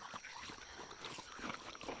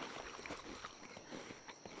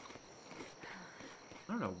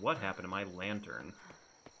 I don't know what happened to my lantern.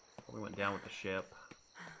 Probably went down with the ship.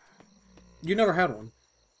 You never had one.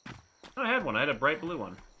 I had one. I had a bright blue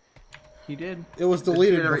one. He did. It was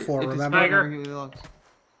deleted It before, disappeared remember? Tiger. wherever he looked.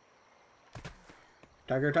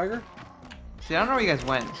 Tiger, tiger? See, I don't know where you guys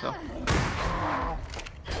went, so.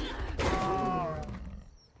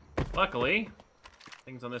 Luckily,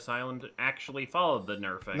 things on this island actually followed the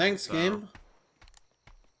nerfing. Thanks, so. game.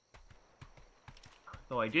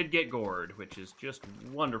 Though I did get gored, which is just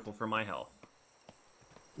wonderful for my health.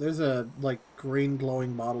 There's a, like, green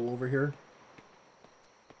glowing bottle over here.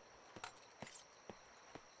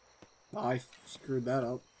 Oh, I screwed that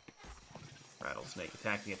up. Rattlesnake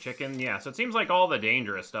attacking a chicken. Yeah, so it seems like all the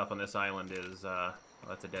dangerous stuff on this island is, oh,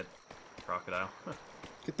 that's a dead crocodile.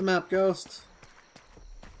 Get the map, Ghost.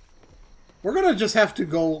 We're gonna just have to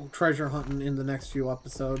go treasure hunting in the next few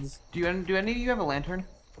episodes. Do any of you have a lantern?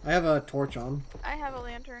 I have a torch on. I have a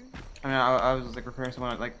lantern. I mean, I was like preparing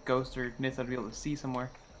someone like Ghost or Nitz I'd be able to see somewhere.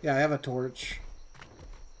 Yeah, I have a torch.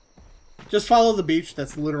 Just follow the beach.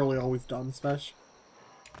 That's literally all we've done, Spesh.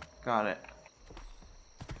 Got it.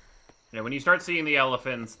 Yeah, when you start seeing the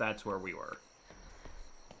elephants, that's where we were.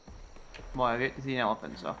 Well, I've yet to see an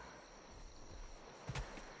elephant, so.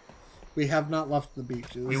 We have not left the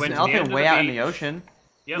beaches. We There's went an to the end elephant of way the out in the beach. ocean.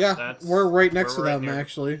 Yep, Yeah, that's, we're right next to we're right them, near.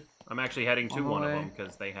 actually. I'm actually heading to On the one of way. them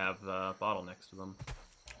because they have the bottle next to them.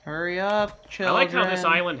 Hurry up, children. I like how this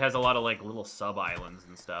island has a lot of like little sub-islands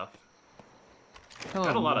and stuff. Hello,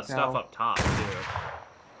 Got a lot of Lookout. stuff up top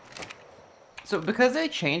too. So because they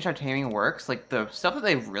changed how taming works, like the stuff that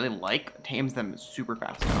they really like tames them super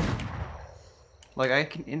fast now. Like I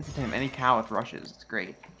can instant tame any cow with rushes. It's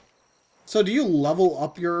great. So do you level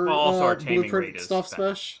up your Well, also our taming blueprint rate is stuff, fast.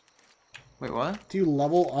 Spesh? Wait, what? Do you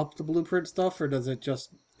level up the blueprint stuff, or does it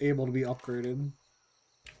just able to be upgraded?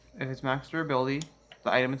 If it's max durability,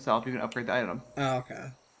 the item itself, you can upgrade the item, Oh, okay.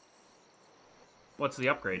 What's the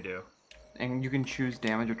upgrade do? and you can choose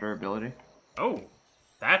damage or durability. Oh,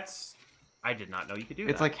 that's... I did not know you could do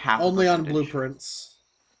that. It's like half. Only on percentage. blueprints.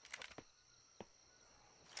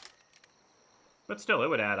 But still, it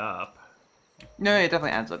would add up. No, it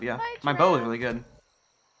definitely adds up. Yeah, Hi, my bow is giraffe. really good.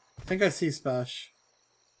 I think I see Spesh.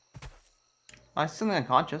 I see something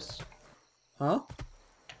unconscious. Huh?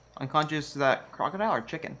 Unconscious is that crocodile or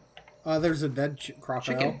chicken? There's a dead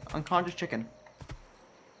crocodile. Chicken. Unconscious chicken.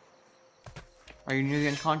 Are you near the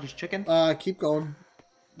unconscious chicken? Keep going.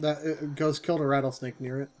 That Ghost killed a rattlesnake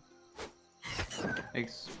near it.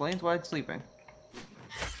 Explains why it's sleeping.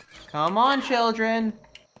 Come on, children!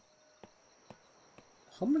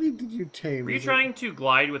 How many did you tame? Were you Is it- trying to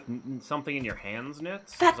glide with something in your hands,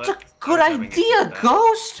 Nitz? That's Was a that- I good was having issues with idea, that.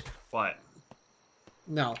 Ghost! What?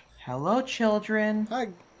 No. Hello, children.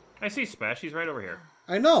 I see Spesh. He's right over here.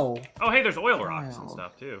 I know. Oh, hey, there's oil rocks and Wild.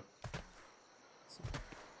 stuff, too.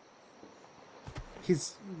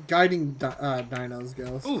 He's guiding dinos,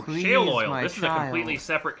 Ghost. Ooh, Please, shale oil. my This is a completely child.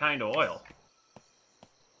 separate kind of oil.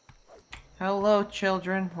 Hello,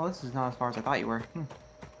 children. Well, this is not as far as I thought you were.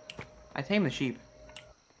 I tamed the sheep.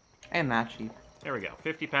 And that sheep. There we go.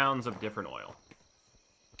 50 pounds of different oil.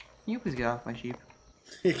 Can you please get off my sheep?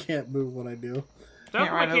 He can't move when I do. So how Can't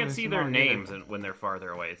come I ride over can't this see their tomorrow either. names when they're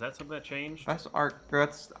farther away? Is that something that changed? That's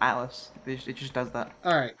that's Atlas. It just does that.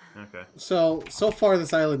 Alright. Okay. So far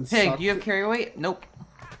this island Pig, sucked. do you have carry weight? Nope.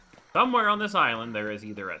 Somewhere on this island, there is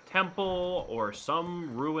either a temple or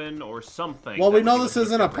some ruin or something. Well, that we know would this give us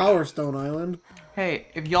isn't a coverage. Power Stone island. Hey,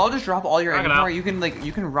 if y'all just drop all your Knock it inventory, out.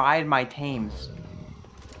 you can ride my tames.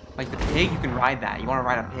 Like the pig, you can ride that. You want to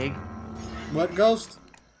ride a pig? What, Ghost?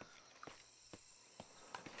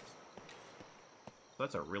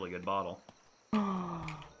 That's a really good bottle.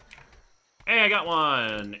 Hey, I got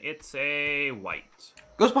one. It's a white.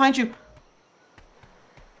 Goes behind you.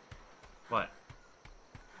 What?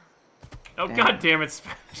 Oh, Damn. god damn it,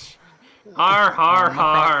 Spesh. Har, har, I'm a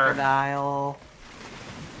har. crocodile.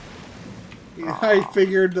 I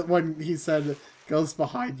figured that when he said Ghost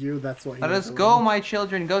behind you, that's what he Let was us doing. go, my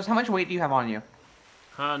children. Goes. How much weight do you have on you?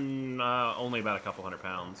 Only about a couple 100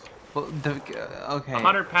 pounds. Well, okay.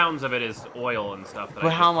 100 pounds of it is oil and stuff. That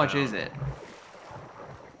But how much is it?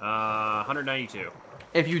 192.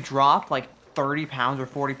 If you drop like 30 pounds or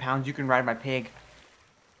 40 pounds, you can ride my pig.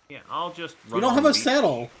 Yeah, I'll just run You don't on have the a beach.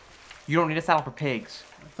 saddle. You don't need a saddle for pigs.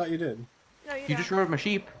 I thought you did. No, you You don't. just rode my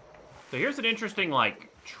sheep. So here's an interesting, like,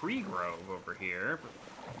 tree grove over here.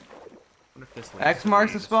 I wonder if this leads X to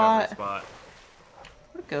marks the discovery spot.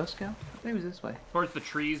 Where'd ghosts go? Maybe it was this way. Towards the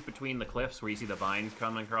trees between the cliffs where you see the vines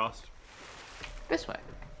coming across. This way.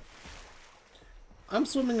 I'm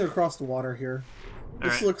swimming across the water here.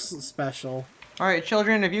 This Alright. looks special. Alright,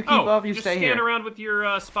 children, if you keep up, you just stay scan here. around with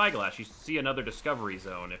your spyglass. You see another discovery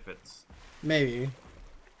zone if it's... Maybe.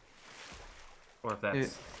 Or if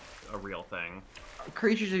that's a real thing.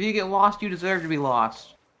 Creatures, if you get lost, you deserve to be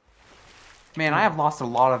lost. Man, I have lost a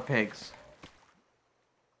lot of pigs.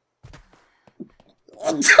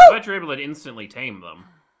 I bet you're able to instantly tame them.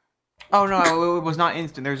 Oh no, it was not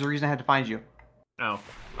instant. There's a reason I had to find you. Oh.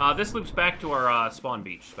 This loops back to our spawn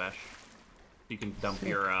beach, Spesh. You can dump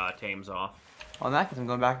your tames off. Well, in that case, I'm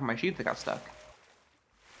going back for my sheep that got stuck.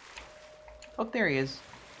 Oh, there he is.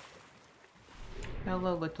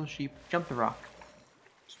 Hello, little sheep. Jump the rock.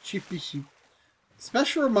 Cheapy sheep.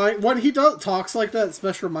 Special when he talks like that,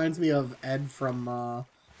 Special reminds me of Ed from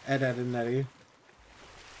Ed, Ed and Eddie.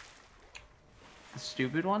 The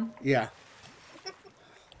stupid one? Yeah.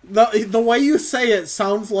 The way you say it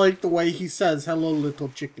sounds like the way he says, "Hello, little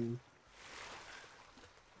chicken."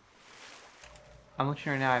 I'm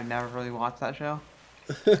looking right now. I've never really watched that show.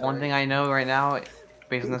 One thing I know right now,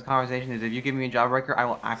 based on this conversation, is if you give me a jawbreaker, I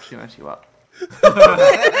will actually mess you up.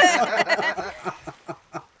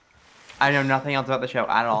 I know nothing else about the show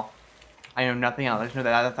at all. I know nothing else. I just know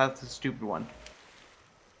that that's a stupid one.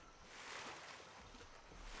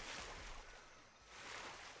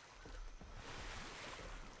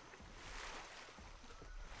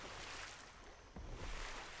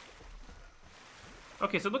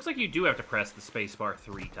 Okay, so it looks like you do have to press the spacebar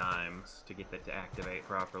 3 times to get that to activate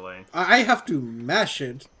properly. I have to mash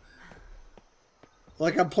it.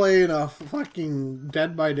 Like I'm playing a fucking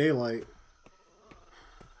Dead by Daylight.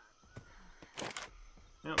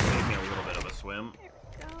 Well, save me a little bit of a swim. There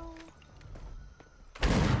we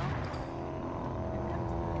go.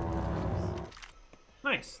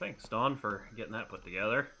 Nice, thanks, Dawn, for getting that put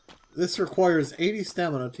together. This requires 80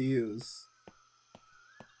 stamina to use.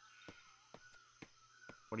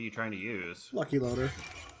 What are you trying to use? Lucky loader.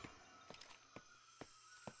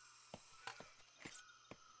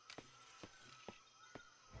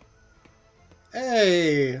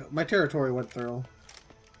 Hey! My territory went through.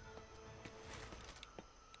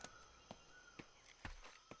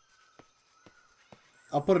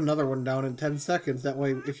 I'll put another one down in 10 seconds. That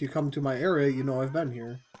way, if you come to my area, you know I've been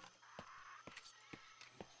here.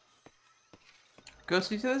 Ghost,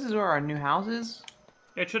 you said this is where our new house is?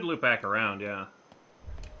 It should loop back around, yeah.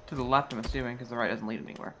 To the left, I'm assuming, because the right doesn't lead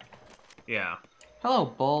anywhere. Yeah.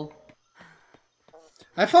 Hello, bull.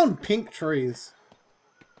 I found pink trees.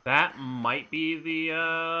 That might be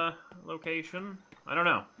the location. I don't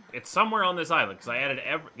know. It's somewhere on this island, because I added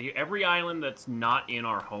every island that's not in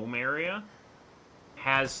our home area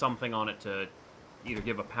has something on it to either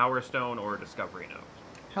give a power stone or a discovery note.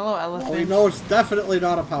 Hello, elephant. Well, we know it's definitely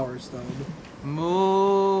not a power stone.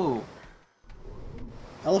 Moo.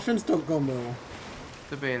 Elephants don't go moo.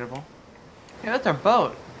 Debatable. Yeah, that's our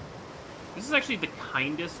boat. This is actually the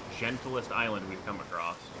kindest, gentlest island we've come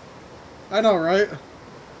across. I know, right?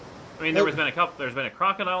 I mean, there's been a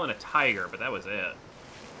crocodile and a tiger, but that was it.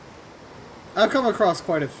 I've come across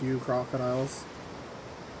quite a few crocodiles.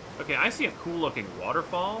 Okay, I see a cool-looking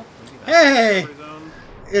waterfall. Maybe that's Hey! the discovery zone.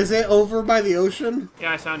 Is it over by the ocean?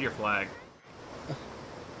 Yeah, I found your flag.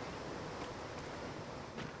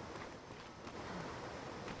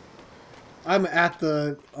 I'm at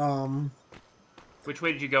the, Which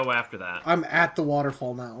way did you go after that? I'm at the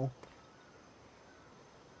waterfall now.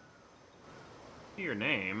 See your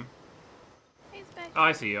name. Hey, Spec. Oh,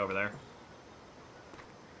 I see you over there.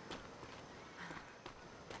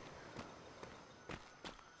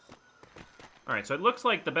 Alright, so it looks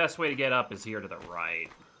like the best way to get up is here to the right.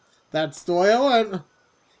 That's the way I went.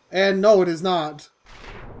 And no, it is not.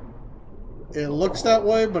 It looks that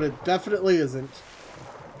way, but it definitely isn't.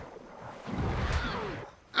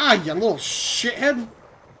 Ah, you little shithead!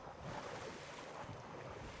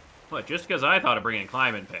 What, just because I thought of bringing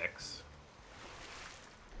climbing picks.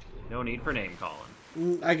 No need for name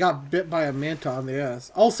calling. I got bit by a manta on the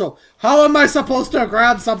ass. Also, how am I supposed to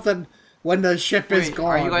grab something when the ship is Wait,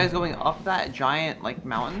 gone? are you guys going up that giant, like,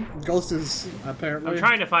 mountain? Ghost is apparently... I'm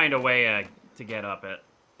trying to find a way to get up it.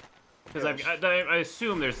 Because I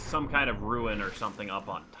assume there's some kind of ruin or something up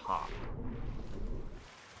on top.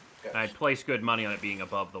 Yes. I'd place good money on it being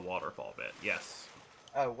above the waterfall bit. Yes.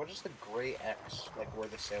 What is the gray X, like where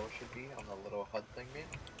the sail should be on the little HUD thing mean?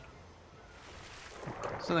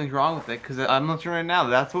 Something's wrong with it, because I'm looking right now.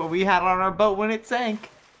 That's what we had on our boat when it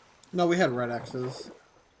sank. No, we had red X's.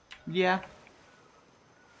 Yeah.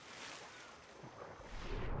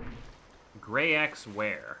 Gray X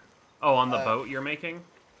where? Oh, on the boat you're making?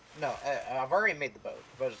 No, I've already made the boat.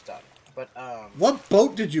 The boat is done. But, What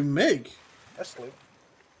boat did you make? a sloop.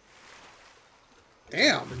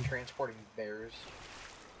 Damn. For transporting bears.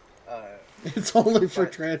 It's only for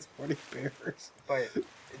but- transporting bears. But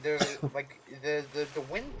there's like the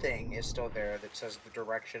wind thing is still there that says the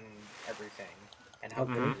direction, everything, and how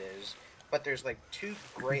good it is. But there's like 2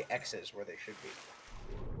 gray X's where they should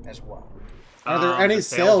be, as well. Are there any the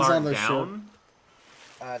sails on aren't the ship? down?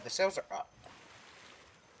 The sails are up.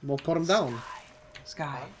 We'll put them down.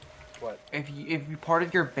 Sky, What? if you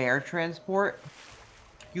parted your bear transport,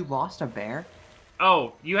 you lost a bear.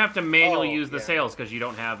 Oh, you have to manually Oh, use the yeah. sails because you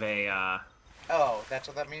don't have a. Oh, that's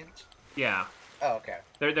what that means. Yeah, Oh, okay.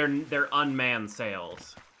 they're unmanned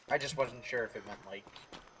sails. I just wasn't sure if it meant like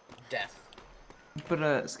death.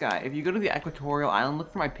 But Sky, if you go to the equatorial island,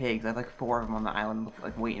 look for my pigs. I have like 4 of them on the island,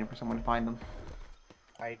 like waiting for someone to find them.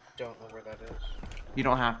 I don't know where that is. You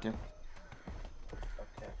don't have to.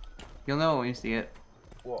 Okay. You'll know when you see it.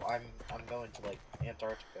 Well, I'm going to like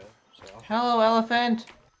Antarctica, so. Hello, elephant.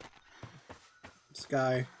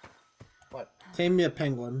 Sky. What? Tame me a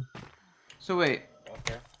penguin. So wait,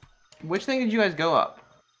 Okay. which thing did you guys go up?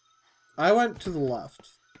 I went to the left.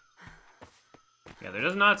 Yeah, there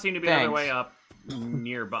does not seem to be another Thanks. way up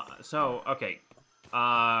nearby. So, okay.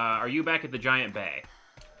 Are you back at the giant bay?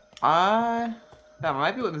 That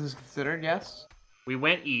might be what this is considered. Yes. We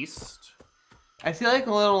went east. I see like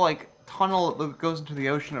a little like tunnel that goes into the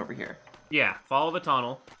ocean over here. Yeah, follow the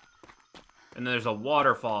tunnel. And then there's a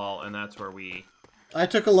waterfall, and that's where we... I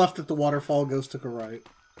took a left at the waterfall, Ghost took a right.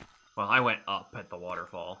 Well, I went up at the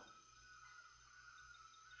waterfall.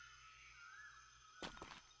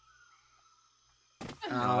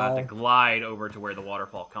 I'm about to Ow. glide over to where the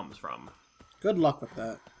waterfall comes from. Good luck with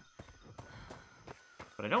that.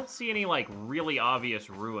 But I don't see any, like, really obvious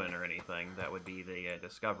ruin or anything that would be the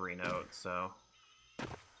discovery note, so...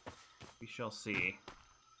 we shall see.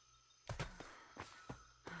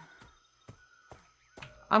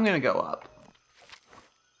 I'm gonna go up.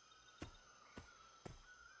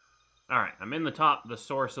 Alright, I'm in the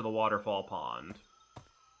source of the waterfall pond.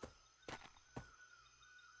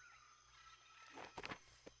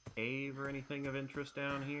 Cave or anything of interest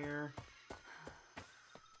down here?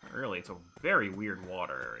 Not really, it's a very weird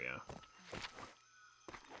water area.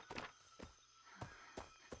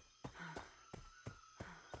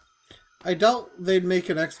 I doubt they'd make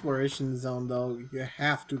an exploration zone, though. You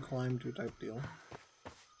have to climb to type deal.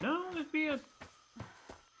 No, it'd be a...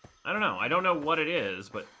 I don't know. I don't know what it is,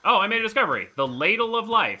 but... Oh, I made a discovery. The Ladle of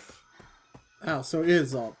Life. Oh, so it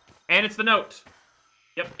is up. And it's the note.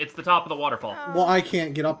 Yep, it's the top of the waterfall. Oh, Well, I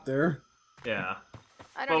can't get up there. Yeah.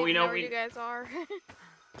 I well, don't we even know know where we- you guys are.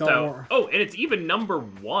 Don't So, worry. oh, and it's even number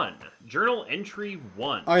 1. Journal entry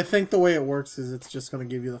 1. I think the way it works is it's just going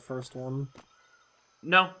to give you the first one.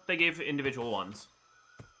 No, they gave individual ones.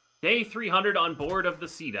 Day 300 on board of the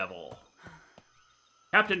Sea Devil.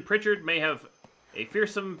 Captain Pritchard may have a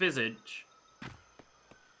fearsome visage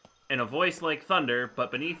and a voice like thunder,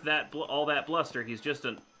 but beneath that all that bluster, he's just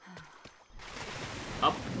an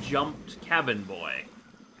up-jumped cabin boy.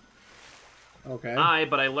 Okay. Aye,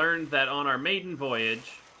 but I learned that on our maiden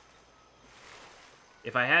voyage,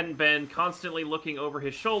 if I hadn't been constantly looking over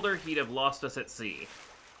his shoulder, he'd have lost us at sea.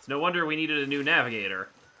 It's no wonder we needed a new navigator.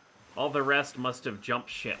 All the rest must have jumped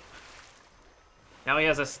ship. Now he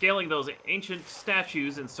has us scaling those ancient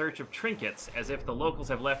statues in search of trinkets, as if the locals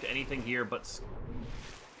have left anything here but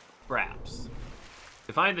scraps.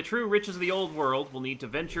 To find the true riches of the old world, we'll need to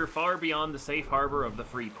venture far beyond the safe harbor of the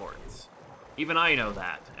free ports. Even I know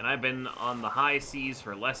that, and I've been on the high seas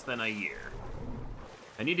for less than a year.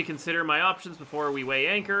 I need to consider my options before we weigh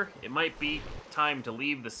anchor. It might be time to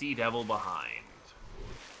leave the Sea Devil behind.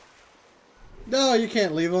 No, you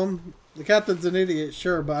can't leave him. The captain's an idiot,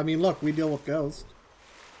 sure, but I mean, look, we deal with ghosts.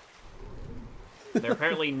 There are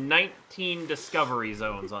apparently 19 discovery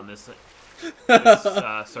zones on this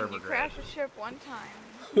server You grid. crash a ship one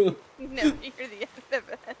time. You never hear the end of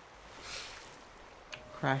it.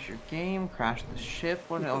 Crash your game, crash the ship.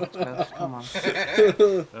 What else? Come on.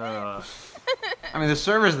 I mean, the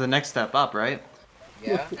server's the next step up, right?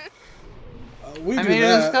 Yeah. We I do made a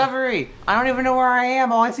that. discovery. I don't even know where I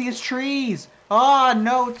am. All I see is trees. Ah,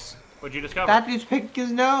 notes. What'd you discover? That dude's picking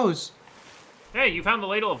his nose. Hey, you found the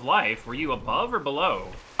Ladle of Life. Were you above or below?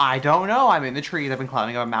 I don't know. I'm in the trees. I've been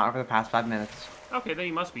climbing up a mountain for the past 5 minutes. Okay, then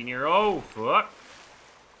you must be near... Oh, fuck.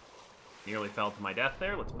 Nearly fell to my death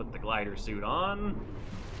there. Let's put the glider suit on.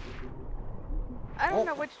 I Oh. don't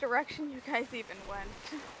know which direction you guys even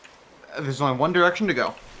went. There's only one direction to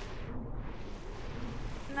go.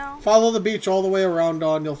 No? Follow the beach all the way around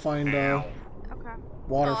on, you'll find Ow. Okay.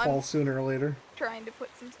 waterfall sooner or later. Trying to put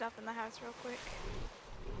some stuff in the house real quick.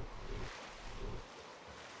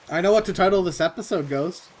 I know what to title this episode,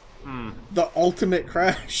 Ghost. The Ultimate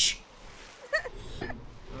Crash.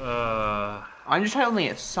 I'm just titling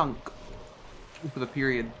it Sunk. With a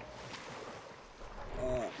period.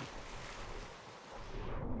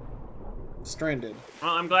 Stranded.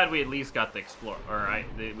 Well, I'm glad we at least got the Explorer. Alright,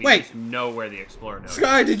 we Wait. at least know where the Explorer node is.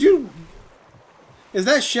 Sky, did you... Is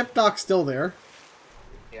that ship dock still there?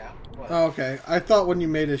 Yeah. What? Oh, okay. I thought when you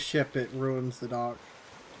made a ship, it ruins the dock.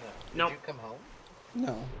 No. Nope. Did you come home?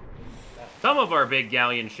 No. Some of our big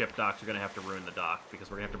galleon ship docks are going to have to ruin the dock, because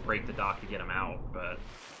we're going to have to break the dock to get them out, but...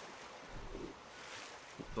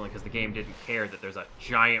 It's only because the game didn't care that there's a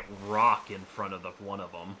giant rock in front of one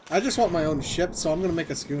of them. I just want my own ship, so I'm going to make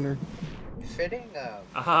a schooner. Fitting.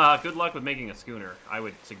 Good luck with making a schooner. I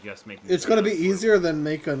would suggest making... It's going to be easier than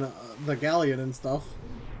making the galleon and stuff.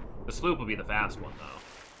 The sloop will be the fast one,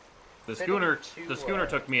 though. The Fitting schooner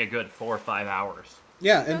took me a good 4 or 5 hours.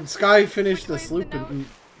 Yeah, and Sky finished the Which way's sloop. the note?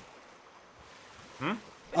 Hmm? Which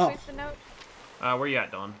Oh. way's the note? Where you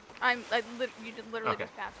at, Dawn? You just literally Okay.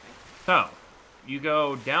 just passed me. So, you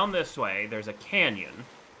go down this way. There's a canyon.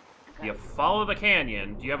 Okay. You follow the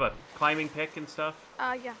canyon. Do you have a climbing pick and stuff?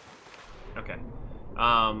 Yeah. Okay.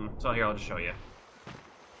 So here, I'll just show you.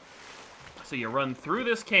 So you run through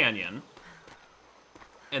this canyon,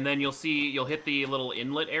 and then you'll hit the little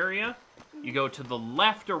inlet area. You go to the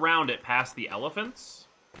left around it past the elephants.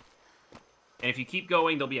 And if you keep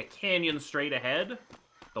going, there'll be a canyon straight ahead.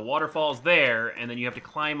 The waterfall's there, and then you have to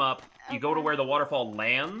climb up. You go to where the waterfall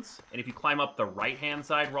lands, and if you climb up the right-hand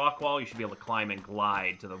side rock wall, you should be able to climb and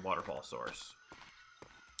glide to the waterfall source.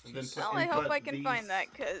 And then Well, I hope I can find that,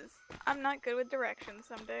 because I'm not good with directions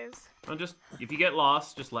some days. Well, if you get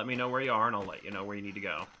lost, just let me know where you are, and I'll let you know where you need to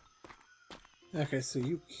go. Okay, so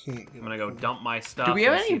you can't get I'm gonna go dump my stuff. Do we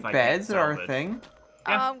have and see any if I can beds at our salvage. thing?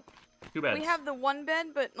 Yeah. 2 beds. We have the one bed,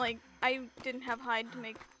 but, like, I didn't have hide to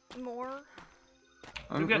make more.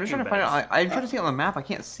 I'm We've got just 2 trying to find beds. it. I'm trying to see it on the map. I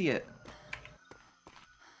can't see it.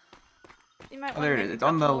 You might Oh, want there to it make is. a It's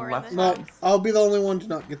on couple the more in left the No, house. I'll be the only one to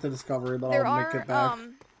not get the discovery, but There I'll are, make it back.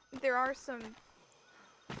 there are some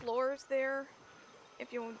floors there,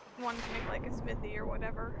 if you want to make, like, a smithy or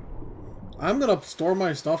whatever. I'm gonna store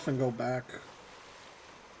my stuff and go back.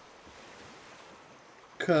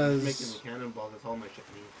 Making the Cause cannonball, that's all my ship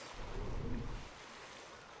needs.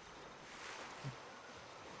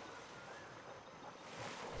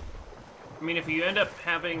 I mean, if you end up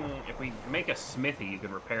if we make a smithy, you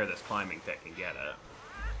can repair this climbing pick and get it.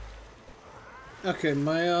 okay,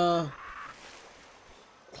 my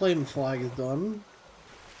claim flag is done.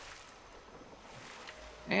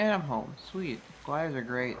 And I'm home. Sweet. Gliders are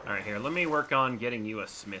great. All right, here, let me work on getting you a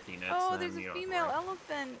smithy, Nitz. Oh, then there's you a don't have to female worry.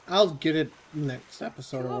 elephant. I'll get it next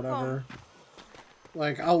episode 2 or of 'em. whatever.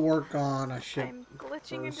 Like I'll work on a ship. I'm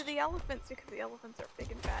glitching into first. the elephants because the elephants are big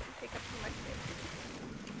and fat and take up too much space.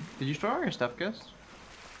 Did you store all your stuff, Gus?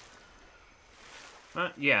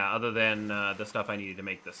 Yeah, other than the stuff I needed to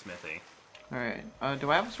make the smithy. Alright.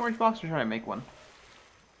 Do I have a storage box or should I make one?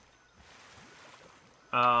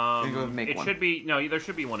 go make it one. should be there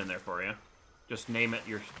should be one in there for you. Just name it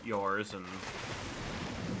yours and.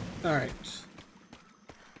 All right.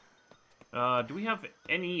 Do we have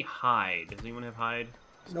any hide? Does anyone have hide?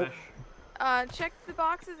 Nope. Spesh? Check the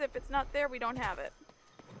boxes. If it's not there, we don't have it.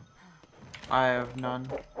 I have none.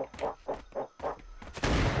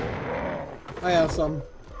 I have some.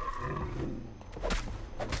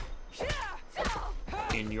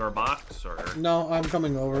 In your box, or? No, I'm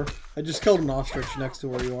coming over. I just killed an ostrich next to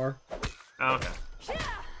where you are. Oh, okay.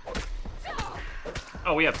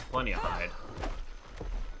 Oh, we have plenty of hide.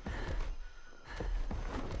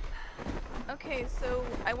 Okay, so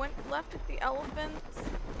I went left at the elephants.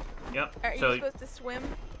 Yep. Are so, you supposed to swim?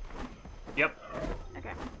 yep.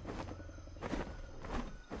 Okay.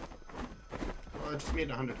 Well, I just made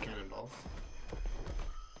 100 cannonballs.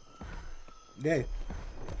 Yay.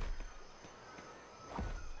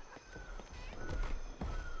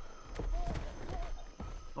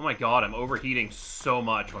 Oh my god, I'm overheating so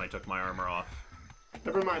much when I took my armor off.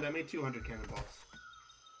 Never mind, I made 200 cannonballs.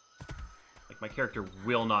 Like, my character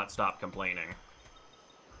will not stop complaining.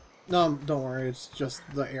 No, don't worry. It's just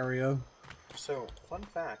the area. So, fun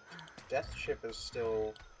fact, Death Ship is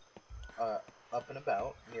still up and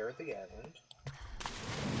about near the island.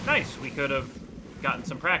 Nice, we could have gotten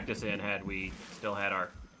some practice in had we still had our...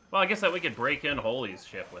 Well, I guess that we could break in Holy's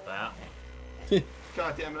ship with that.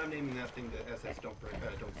 God damn it, I'm naming that thing the SS Don't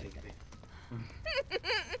Sink Me.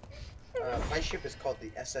 My ship is called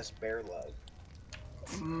the SS Bear Love.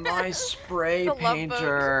 My spray The love boat.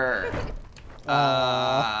 painter.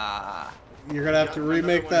 You're gonna have to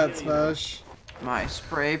remake that, Another one Smash. My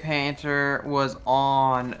spray painter was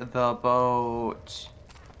on the boat.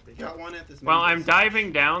 We got one at this. Well, main I'm base.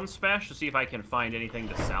 diving down, Spesh, to see if I can find anything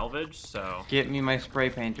to salvage, so... Get me my spray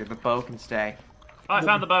painter. The boat can stay. Oh, I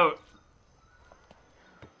found the boat.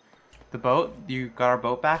 The boat? You got our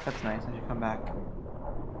boat back? That's nice. I should come back.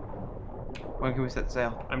 When can we set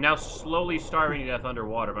sail? I'm now slowly starving to death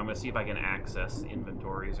underwater, but I'm going to see if I can access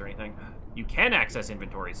inventories or anything. You can access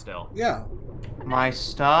inventories still. Yeah. My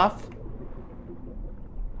stuff?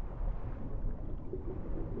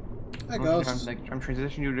 That goes. I'm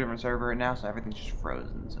transitioning to a different server right now, so everything's just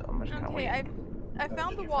frozen, so I'm just kind of Okay, waiting. I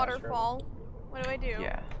found the waterfall. What do I do?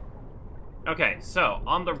 Yeah. Okay, so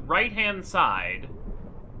on the right-hand side,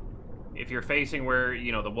 if you're facing where,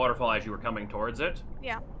 you know, the waterfall as you were coming towards it,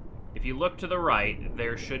 Yeah. if you look to the right,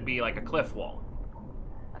 there should be like a cliff wall.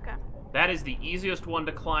 Okay. That is the easiest one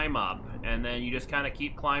to climb up, and then you just kind of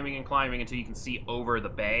keep climbing and climbing until you can see over the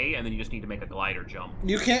bay, and then you just need to make a glider jump.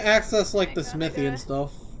 You can't access like the Hang on, smithy I and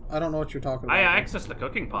stuff. I don't know what you're talking about. I accessed the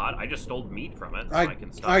cooking pot. I just stole meat from it, so I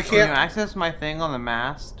can stop. I Can you can't. access my thing on the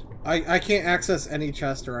mast? I can't access any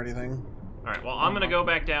chest or anything. Alright, well, I'm gonna go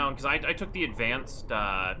back down, because I took the advanced, It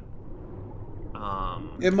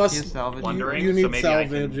must. Can you salvage? plundering, you need so maybe I can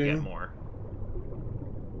salvaging. get more.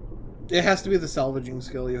 It has to be the salvaging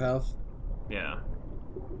skill you have. Yeah.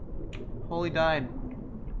 Holy died.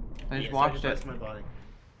 I just Yes, watched it. touched my body.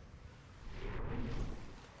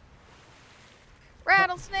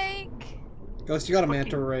 Rattlesnake! Ghost, you got a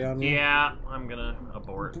manta ray on you. Yeah, I'm gonna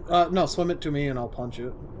abort. No, swim it to me and I'll punch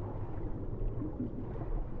it.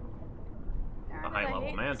 Darn it, high-level I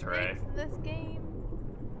hate manta ray. snakes in this game.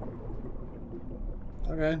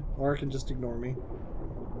 Okay, or it can just ignore me.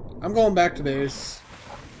 I'm going back to base.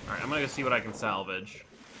 Alright, I'm gonna go see what I can salvage.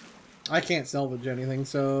 I can't salvage anything,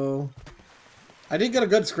 so... I did get a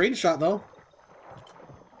good screenshot, though.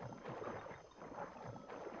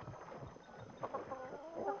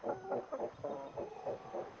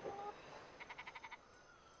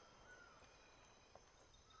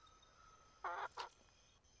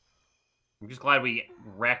 I'm just glad we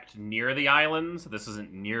wrecked near the islands. This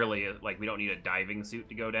isn't nearly, like, we don't need a diving suit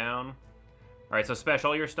to go down. Alright, so Spesh,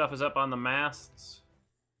 all your stuff is up on the masts.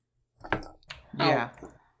 Yeah.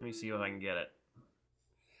 Let me see if I can get it.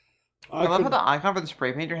 I love how the icon for the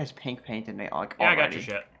spray painter has pink paint in it, like, Yeah, I already. got your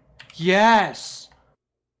shit. Yes!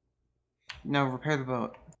 No, repair the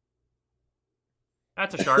boat.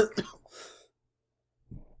 That's a shark. Did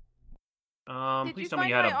Please you tell me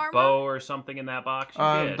you find had my a armor? bow or something in that box.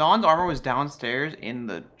 You did. Dawn's armor was downstairs in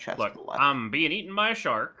the chest Look, to the left. I'm being eaten by a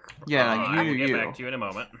shark. Yeah, I will you. get back to you in a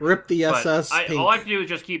moment. Rip the But SS pink. all I have to do is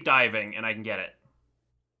just keep diving, and I can get it.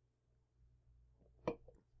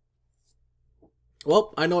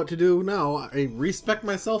 Well, I know what to do now. I respec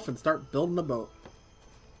myself and start building a boat.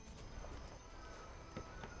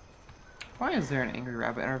 Why is there an angry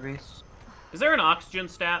rabbit in our base? Is there an oxygen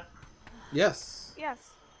stat? Yes. Yes.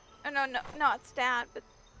 Oh, no, not stat, but...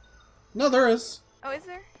 No, there is. Oh, is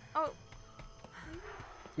there? Oh,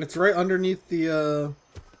 It's right underneath the,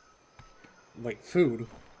 like, food.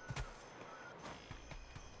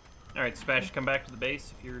 Alright, Spesh, come back to the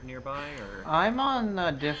base if you're nearby, or... I'm on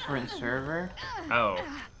a different server. Oh.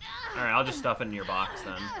 Alright, I'll just stuff it in your box,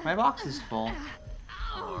 then. My box is full.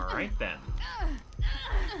 Alright, then.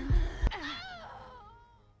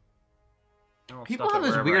 I'll People stuff have it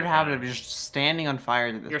this wherever weird I habit can. of just standing on fire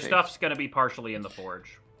to this Your base. stuff's gonna be partially in the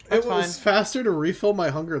forge. That's It was faster to refill my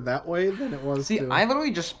hunger that way than it was See, to... I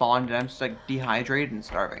literally just spawned and I'm just like dehydrated and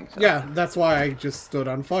starving. So. Yeah, that's why I just stood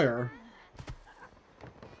on fire.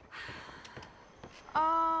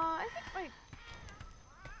 I think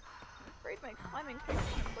I'm afraid my climbing pick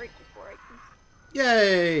can break before I can...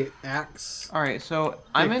 Yay! Axe. Alright, so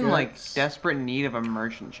I'm in like Pickaxe. desperate need of a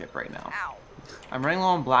merchant ship right now. Ow. I'm running low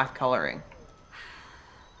on black coloring.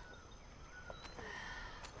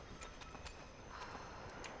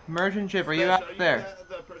 Merchant ship, are you out there?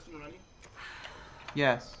 The person running?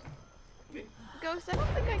 Yes. Ghost, I don't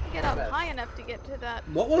think I can get up high enough to get to that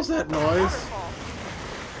What was that noise? waterfall.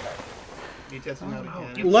 You testing out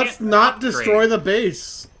again? You Let's can't not upgrade. destroy the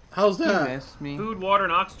base. How's You that? missed me. Food, water,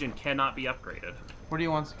 and oxygen cannot be upgraded. What do you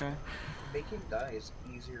want, Sky? Making dye is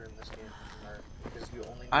easier in this game because you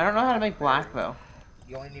only. I don't know how to make need black berry. though.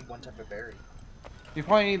 You only need one type of berry. You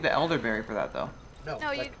probably need the elderberry for that though. No, No,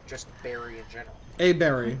 like you- just berry in general. A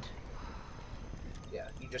berry. Yeah,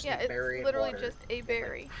 you just Yeah, need it's berry and literally water. just a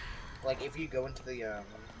berry. Like if you go into the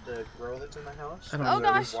grow that's in the house, I don't Oh need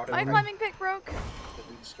gosh, these water my them. climbing pick broke. the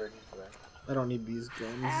wheat's starting for that. I don't need these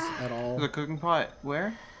guns at all. The cooking pot,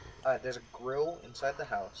 where? There's a grill inside the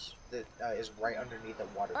house that is right underneath the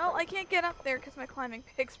water. Well, pipe. I can't get up there because my climbing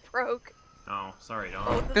picks broke. Oh, sorry, Dawn.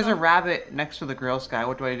 Both of There's a them. rabbit next to the grill, Sky.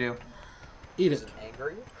 What do I do? Eat Is it. it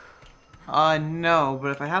angry? No,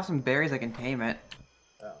 but if I have some berries, I can tame it.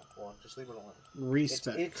 Oh, well, just leave it alone.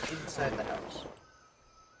 Respect. It's inside the house.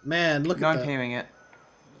 Man, look No, at I'm that. taming it.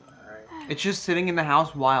 Alright. It's just sitting in the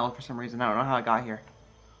house wild for some reason. I don't know how it got here.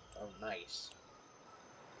 Oh, nice.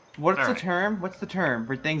 What's the Alright. term? What's the term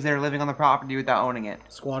for things that are living on the property without owning it?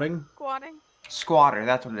 Squatting. Squatting. Squatter,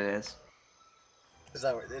 that's what it is. Is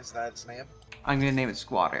that its name? I'm gonna name it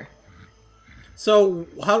Squatter. So,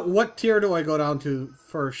 what tier do I go down to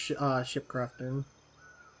for ship crafting?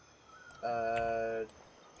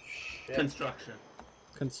 Ship. Construction.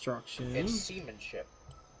 Construction. It's seamanship.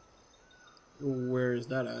 Where is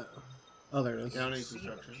that at? Oh, there it is. Down in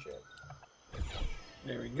construction. Seamanship.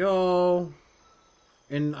 There we go.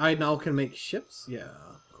 And I now can make ships? Yeah,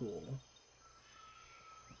 cool.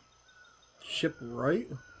 Shipwright?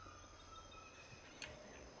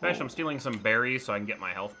 Fish, I'm stealing some berries so I can get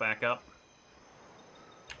my health back up.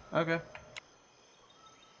 Okay.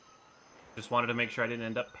 Just wanted to make sure I didn't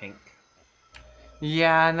end up pink.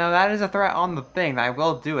 Yeah, no, that is a threat on the thing. I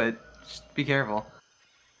will do it. Just be careful.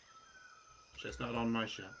 Just not on my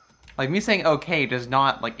ship. Like, me saying okay does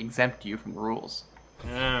not, like, exempt you from the rules.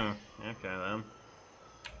 Oh, okay then.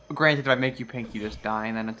 Granted, if I make you pink, you just die,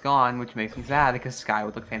 and then it's gone, which makes me sad, because Sky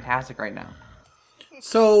would look fantastic right now.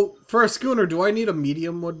 So, for a schooner, do I need a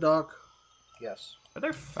medium wood dock? Yes. Are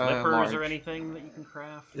there flippers or large. anything that you can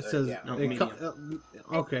craft? It says... yeah. No,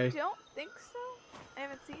 okay. I don't think so. I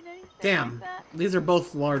haven't seen anything Damn. like that. These are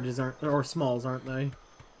both larges, or smalls, aren't they?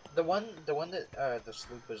 The one that the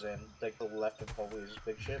sloop was in, like the left of Foley's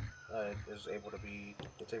big ship, is able to be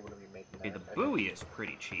made. Okay, the buoy is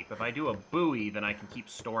pretty cheap. If I do a buoy, then I can keep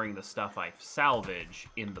storing the stuff I salvage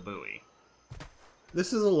in the buoy.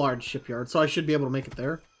 This is a large shipyard, so I should be able to make it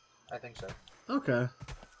there. I think so. Okay.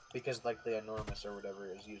 Because like the enormous or whatever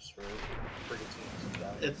is used for brigantines and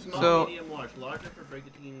galleys. It's small, So- medium, large. Larger for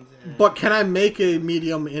brigantines and... But can I make a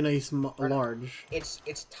medium in a large? It's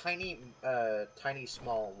tiny, tiny,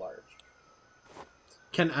 small, large.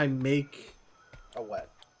 Can I make A what?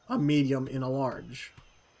 a medium in a large?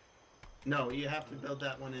 No, you have to build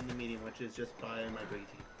that one in the medium, which is just by my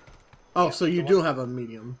brigantine. Oh, Yeah, so you the do one- have a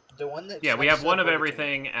medium. The one that Yeah, we have one of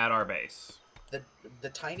everything at our base. The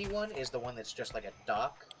tiny one is the one that's just like a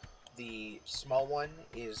dock. The small one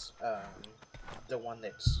is the one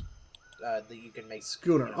that's that you can make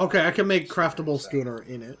Schooner. you know, Okay, I can make schooner, craftable so- schooner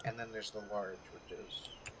in it. And then there's the large, which is.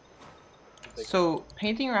 the big So,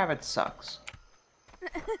 painting rabbits sucks.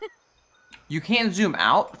 You can't zoom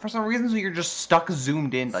out for some reason, so you're just stuck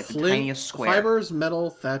zoomed in like the Flint, tiniest square. Fibers, metal,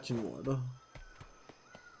 thatch, and wood.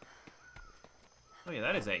 Oh yeah,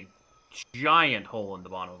 that is a giant hole in the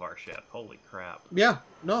bottom of our ship. Holy crap. Yeah,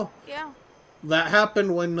 no. Yeah. That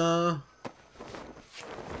happened when, Are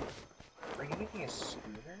you making a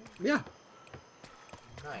scooter? yeah.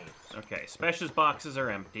 Nice. Okay, Special's boxes are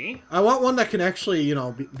empty. I want one that can actually, you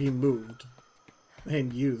know, be moved.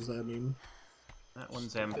 And used, I mean. That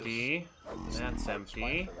one's empty. That's Fine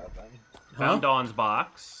empty. for that, then. Found Dawn's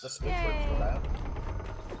box. The sloop works for that.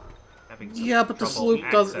 Having some Yeah, but the trouble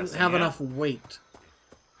sloop doesn't accessing have it. enough weight.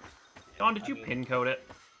 Dawn, did I you mean- pin code it?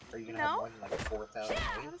 Are you gonna No. have one like 4,000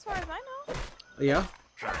 weight? As far as I know. Yeah,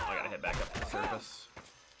 Alright, I gotta head back up to the surface.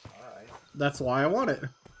 Alright. that's why I want it.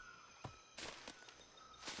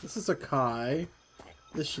 This is a Kai.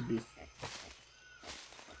 This should be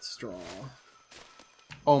straw.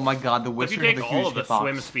 Oh my god, the If you wizard take of the all huge of the hitbox.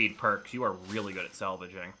 swim speed perks, you are really good at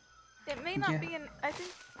salvaging. It may not Yeah. be in. I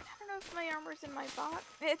don't know if my armor's in my box.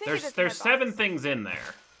 I think it There's is in there's my 7 box. things in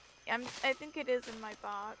there. I think it is in my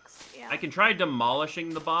box. Yeah. I can try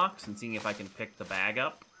demolishing the box and seeing if I can pick the bag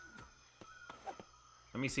up.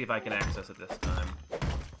 Let me see if I can access it this time.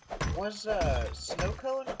 Was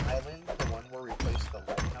Snowcone Island the one where we placed the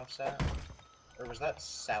lighthouse at? Or was that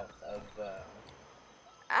south of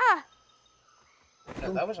Ah!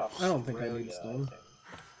 No, that was Australia. I don't think I need stone. think.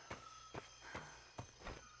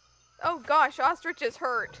 Oh gosh, ostriches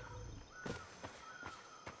hurt.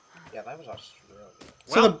 Yeah, that was Australia.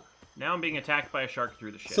 So Well, now I'm being attacked by a shark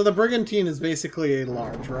through the ship. So the brigantine is basically a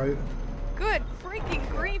large, right? Good freaking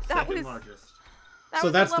grief! That Second was largest. that So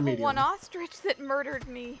was that's a the level 1 medium. ostrich that murdered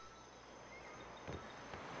me.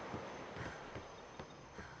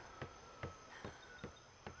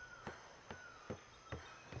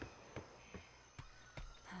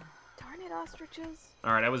 Darn it, ostriches.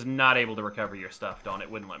 Alright, I was not able to recover your stuff, Dawn. It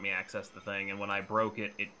wouldn't let me access the thing, and when I broke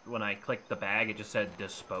it, when I clicked the bag, it just said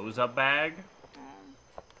dispose of bag.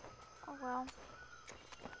 Oh well.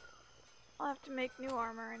 I'll have to make new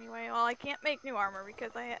armor anyway. Well, I can't make new armor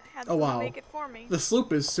because I had Oh, someone wow. make it for me. The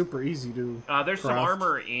sloop is super easy to There's some craft.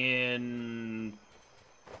 armor in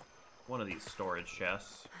one of these storage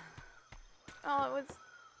chests. Oh,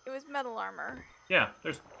 it was metal armor. Yeah,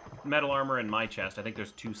 there's metal armor in my chest. I think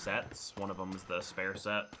there's 2 sets. One of them is the spare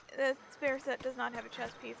set. The spare set does not have a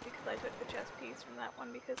chest piece because I took the chest piece from that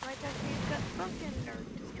one because my chest piece got broken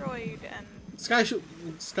or destroyed and Sky could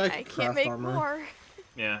I craft can't make armor. more.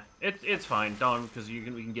 Yeah, it's fine, Don, because we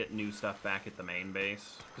can get new stuff back at the main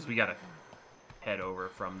base. Because we gotta head over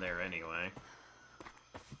from there anyway.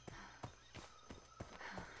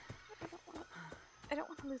 I don't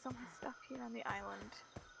want to lose all my stuff here on the island.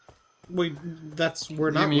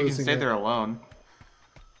 We're not I mean, you can losing stay it. there alone.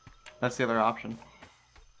 That's the other option.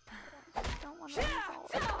 I just don't want to lose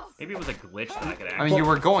all of it. Maybe it was a glitch that I could I mean, you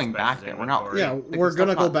were going access back as there. We're not. inventory. Yeah, Like, we're the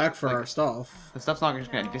gonna stuff's go not- back for like, our stuff. The stuff's not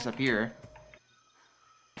just gonna disappear.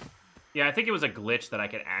 Yeah, I think it was a glitch that I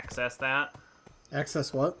could access that.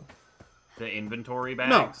 Access what? The inventory No,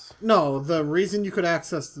 bags. no. The reason you could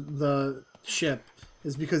access the ship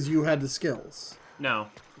is because you had the skills. No,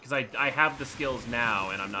 because I have the skills now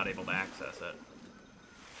and I'm not able to access it.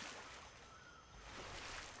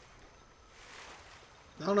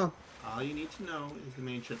 I don't know. All you need to know is the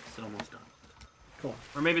main ship is almost done. Cool.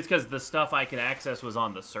 Or maybe it's because the stuff I could access was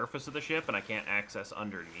on the surface of the ship and I can't access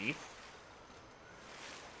underneath.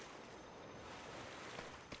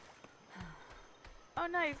 Oh,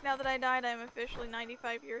 nice. Now that I died, I'm officially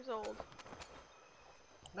 95 years old.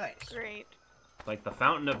 Nice. Great. Like the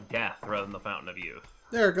Fountain of Death rather than the Fountain of Youth.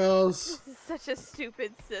 There it goes. This is such a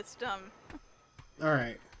stupid system. All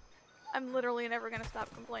right. I'm literally never gonna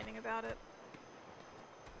stop complaining about it.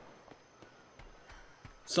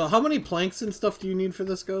 So how many planks and stuff do you need for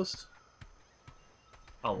this ghost?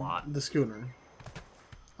 A lot. The schooner.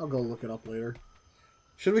 I'll go look it up later.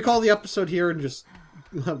 Should we call the episode here and just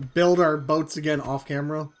build our boats again off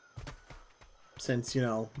camera? Since, you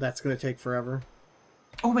know, that's going to take forever.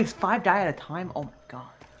 Oh, it makes 5 die at a time? Oh my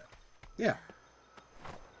god. Yeah.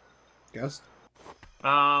 Ghost?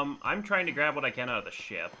 I'm trying to grab what I can out of the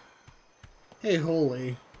ship. Hey,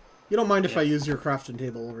 holy. You don't mind if I Yes. use your crafting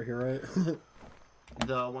table over here, right?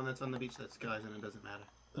 The one that's on the beach that Sky's in, it doesn't matter.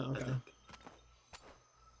 Oh, okay. I think.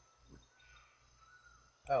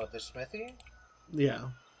 Oh, the smithy? Yeah.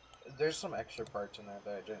 There's some extra parts in there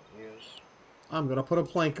that I didn't use. I'm going to put a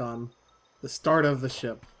plank on the start of the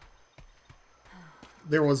ship.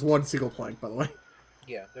 There was one single plank, by the way.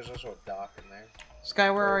 Yeah, there's also a dock in there. Sky,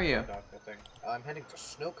 where Or are a you? dock, I think. I'm heading to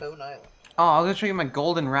Snowcone Island. Oh, I was gonna show you my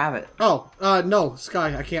golden rabbit. Oh, no,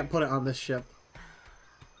 Sky, I can't put it on this ship.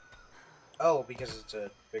 Oh, because it's a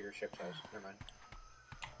bigger ship size. Never mind.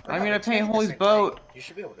 Or I'm no, gonna it's paint the Holy's same boat. thing. You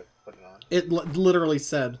should be able to put it on. It literally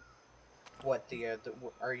said What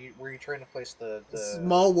were you trying to place the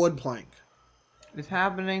small wood plank. It's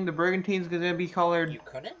happening. The Brigantine's gonna be colored. You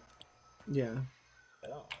couldn't? Yeah.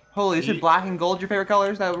 Oh. Holy, is it black and gold your favorite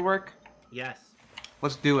colors? That would work? Yes.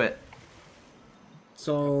 Let's do it. Fun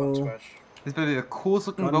So smash. This better be the coolest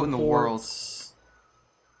looking gun boat in the world. ports.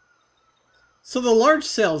 So the large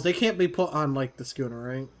sails, they can't be put on like the schooner,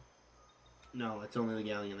 right? No, it's only the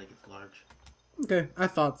galleon that gets large. Okay, I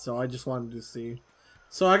thought so. I just wanted to see.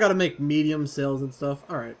 So I gotta make medium sails and stuff.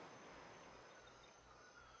 Alright.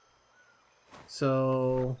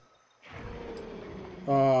 So...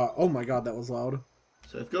 oh my god, that was loud.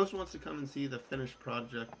 So if Ghost wants to come and see the finished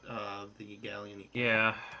project of the galleon, he can.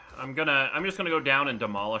 Yeah, I'm just gonna go down and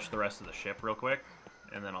demolish the rest of the ship real quick,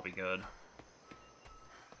 and then I'll be good.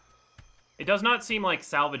 It does not seem like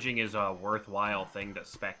salvaging is a worthwhile thing to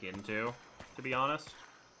spec into, to be honest.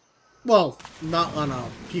 Well, not on a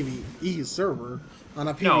PvE server. On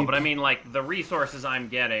a PvP... No, but I mean, like, the resources I'm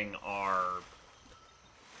getting are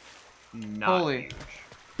not Holy. huge.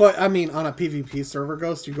 But, I mean, on a PvP server,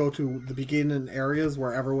 Ghost, you go to the beginning areas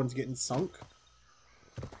where everyone's getting sunk.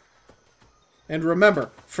 And remember,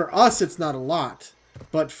 for us, it's not a lot.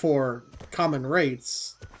 But for common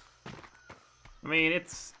rates... I mean,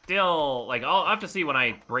 it's still, like, I'll have to see when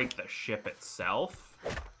I break the ship itself.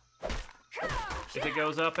 If it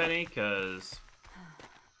goes up any, because...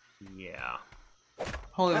 Yeah.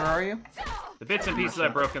 Holy, where are you? The bits and pieces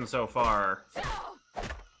I've broken so far...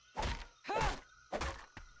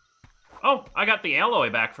 Oh, I got the alloy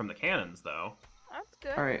back from the cannons, though. That's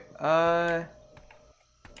good. Alright,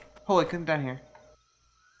 Holy, come down here.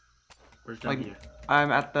 Where's down Like, here?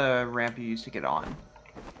 I'm at the ramp you used to get on.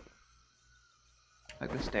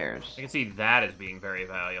 Like the stairs. I can see that as being very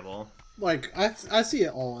valuable. Like, I see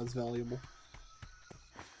it all as valuable.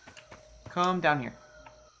 Come down here.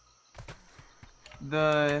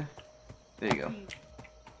 There you go.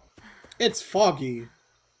 It's foggy.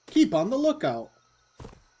 Keep on the lookout.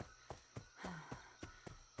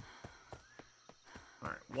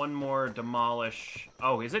 Alright, one more demolish.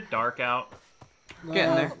 Oh, is it dark out?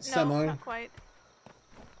 Getting there. No, Semi. not quite.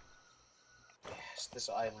 Yes, this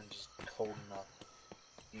island is cold enough.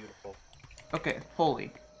 Beautiful. Okay,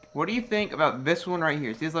 holy. What do you think about this one right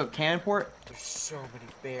here? See this little cannon port? There's so many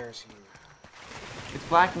bears here. It's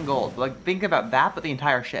black and gold. Like, think about that, but the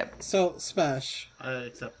entire ship. So, Spash. I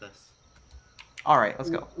accept this. Alright, let's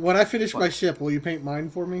go. When I finish my What? ship, will you paint mine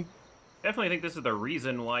for me? Definitely think this is the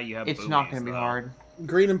reason why you have It's boobies, not gonna be though. hard.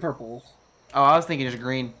 Green and purple. Oh, I was thinking just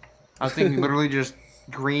green. I was thinking literally just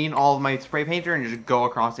green all of my spray painter and just go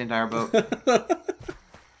across the entire boat.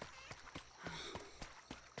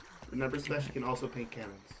 Remember, Smash, you can also paint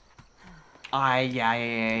cannons.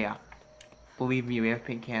 Yeah. Believe me, we have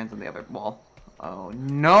pink cans on the other wall. Oh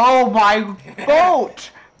no, my boat!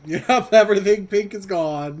 Yep, everything pink is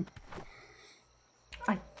gone.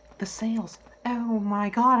 The sails. Oh my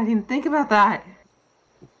god, I didn't think about that.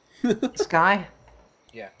 Sky,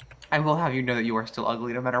 Yeah. I will have you know that you are still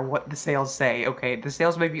ugly no matter what the sails say, okay? The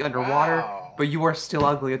sails may be underwater, Wow. but you are still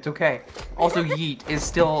ugly, it's okay. Also, yeet is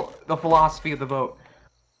still the philosophy of the boat.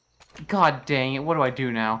 God dang it, what do I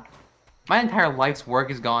do now? My entire life's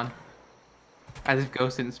work is gone. As if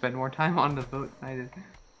Ghost didn't spend more time on the boat than I did.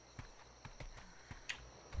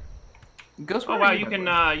 Ghost, Oh where wow, are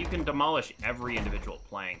you can demolish every individual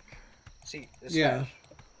plank. See, this Yeah.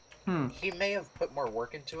 Smash, he may have put more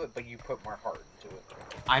work into it, but you put more heart into it.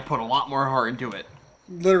 I put a lot more heart into it.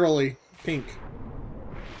 Literally, pink.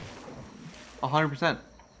 100%.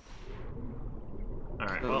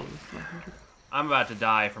 Alright, well, I'm about to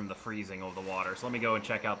die from the freezing of the water, so let me go and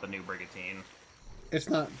check out the new brigantine. It's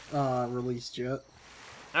not released yet.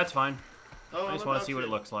 That's fine. Oh, I just I'm want about to see what it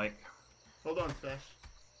looks like. Hold on, Smash.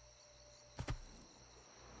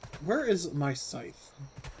 Where is my scythe?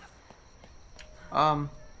 Bottom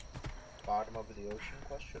of the ocean,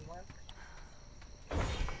 question mark?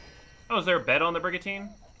 Oh, is there a bed on the brigantine?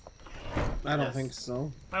 I don't Yes. think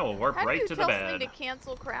so. I will warp How do right you to tell the something bed. to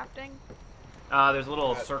cancel crafting? There's a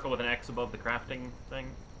little circle with an X above the crafting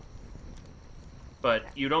thing. But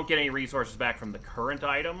you don't get any resources back from the current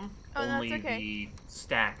item, Oh, that's only okay. the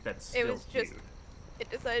stack that's It still was just- queued. It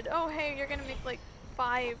decided, oh hey, you're gonna make like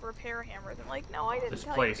 5 repair hammers. I'm like, no, I didn't This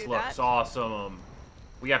tell place you to do looks that. awesome.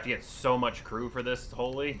 We have to get so much crew for this,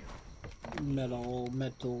 holy. Metal.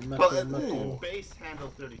 Well, base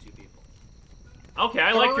handles 32 people. Okay,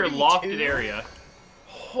 I like your 32? lofted area.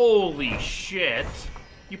 Holy shit.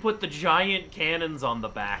 You put the giant cannons on the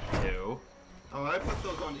back, too. Oh, I put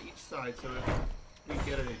those on each side so if we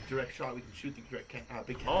get a direct shot, we can shoot the direct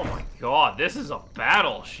big cannon. Oh my god, this is a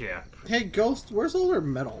battleship. Hey, Ghost, where's all their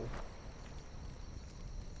metal?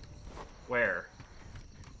 Where?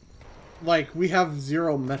 Like, we have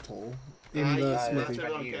 0 metal in the Yeah, smithy.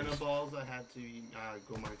 after on Used. cannonballs, I had to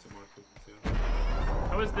go mine some more quickly too.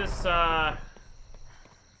 How is this, Wow,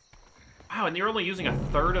 and you're only using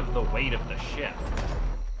 1/3 of the weight of the ship.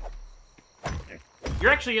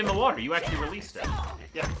 You're actually in the water. You actually released it.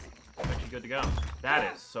 Yes. It's actually good to go.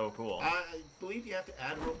 That is so cool. I believe you have to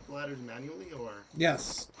add rope ladders manually, or...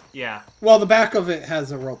 Yes. Yeah, Well, the back of it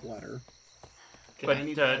has a rope ladder. Okay, but I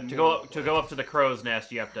need to add go more to go up to the crow's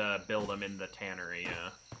nest, you have to build them in the tannery. Yeah.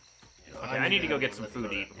 Okay, I need to go get some food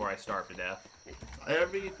to eat before I starve to death.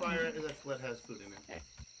 Every fire in that sled has food in it.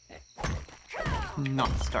 Not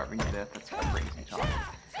starving to death, that's crazy talk.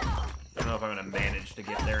 I don't know if I'm gonna manage to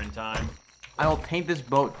get there in time. I will paint this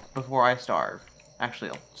boat before I starve.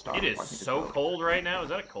 Actually, I'll starve. It is before I paint this so boat. cold right now. Is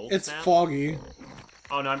that a cold It's snap? foggy.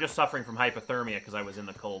 Oh no, I'm just suffering from hypothermia because I was in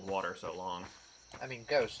the cold water so long. I mean,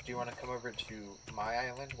 Ghost, do you want to come over to my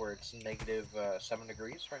island where it's negative 7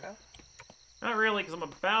 degrees right now? Not really, because I'm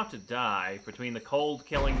about to die. Between the cold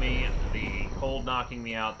killing me, the cold knocking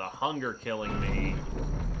me out, the hunger killing me.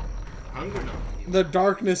 Hunger no. The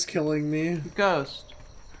darkness killing me. Ghost.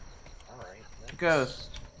 Alright. Ghost.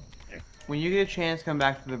 When you get a chance, come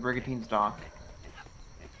back to the Brigantine's dock.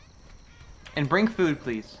 And bring food,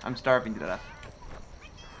 please. I'm starving to death.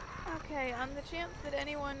 Okay, on the chance that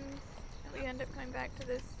anyone we end up coming back to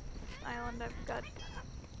this island, I've got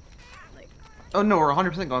like Oh no, we're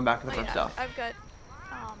 100% going back to the oh, first yeah, stuff. I've got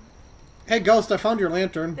Hey, Ghost, I found your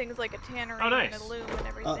lantern. things like a tannery Oh, nice. and a loom and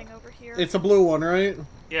everything over here. It's a blue one, right?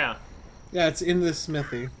 Yeah, Yeah, it's in this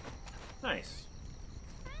smithy. nice.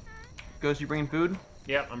 Ghost, you bringing food?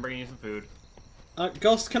 Yep, I'm bringing you some food.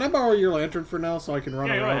 Ghost, can I borrow your lantern for now so I can run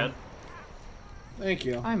Yeah, go around? ahead. Thank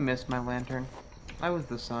you. I missed my lantern. I was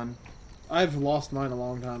the sun. I've lost mine a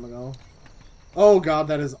long time ago. Oh god,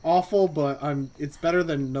 that is awful, but it's better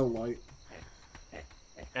than no light.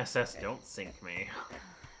 SS, don't sink me.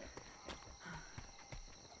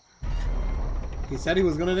 He said he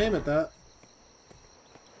was gonna name it that.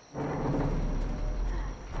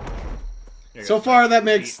 So far, that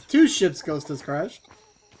makes 2 ships Ghost has crashed.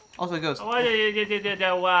 Also, Ghost. What?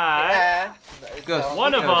 Ghost.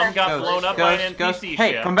 One of them got blown up by an Ghost. NPC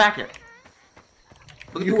Hey, ship. come back here.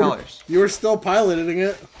 Look at the colors. You were still piloting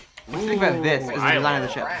it. What do you think about this? Is the design of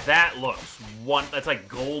the ship. That looks that's like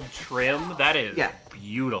gold trim. That is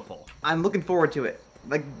beautiful. I'm looking forward to it.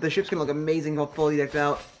 Like the ship's gonna look amazing, all fully decked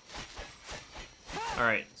out. All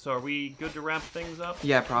right, so are we good to wrap things up?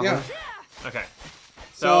 Yeah, probably. Yeah. Okay.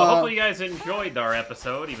 So hopefully you guys enjoyed our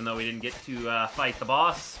episode, even though we didn't get to fight the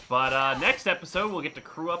boss. But next episode we'll get to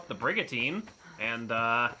crew up the brigantine, and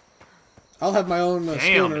I'll have my own damn,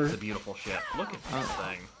 schooner. it's a beautiful ship. Look at this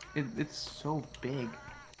thing. It's so big.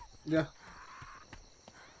 Yeah.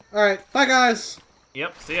 Alright, bye guys!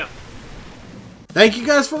 Yep, see ya. Thank you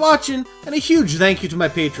guys for watching, and a huge thank you to my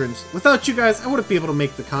patrons. Without you guys, I wouldn't be able to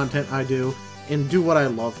make the content I do, and do what I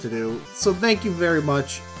love to do. So thank you very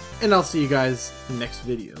much, and I'll see you guys in the next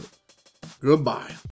video. Goodbye.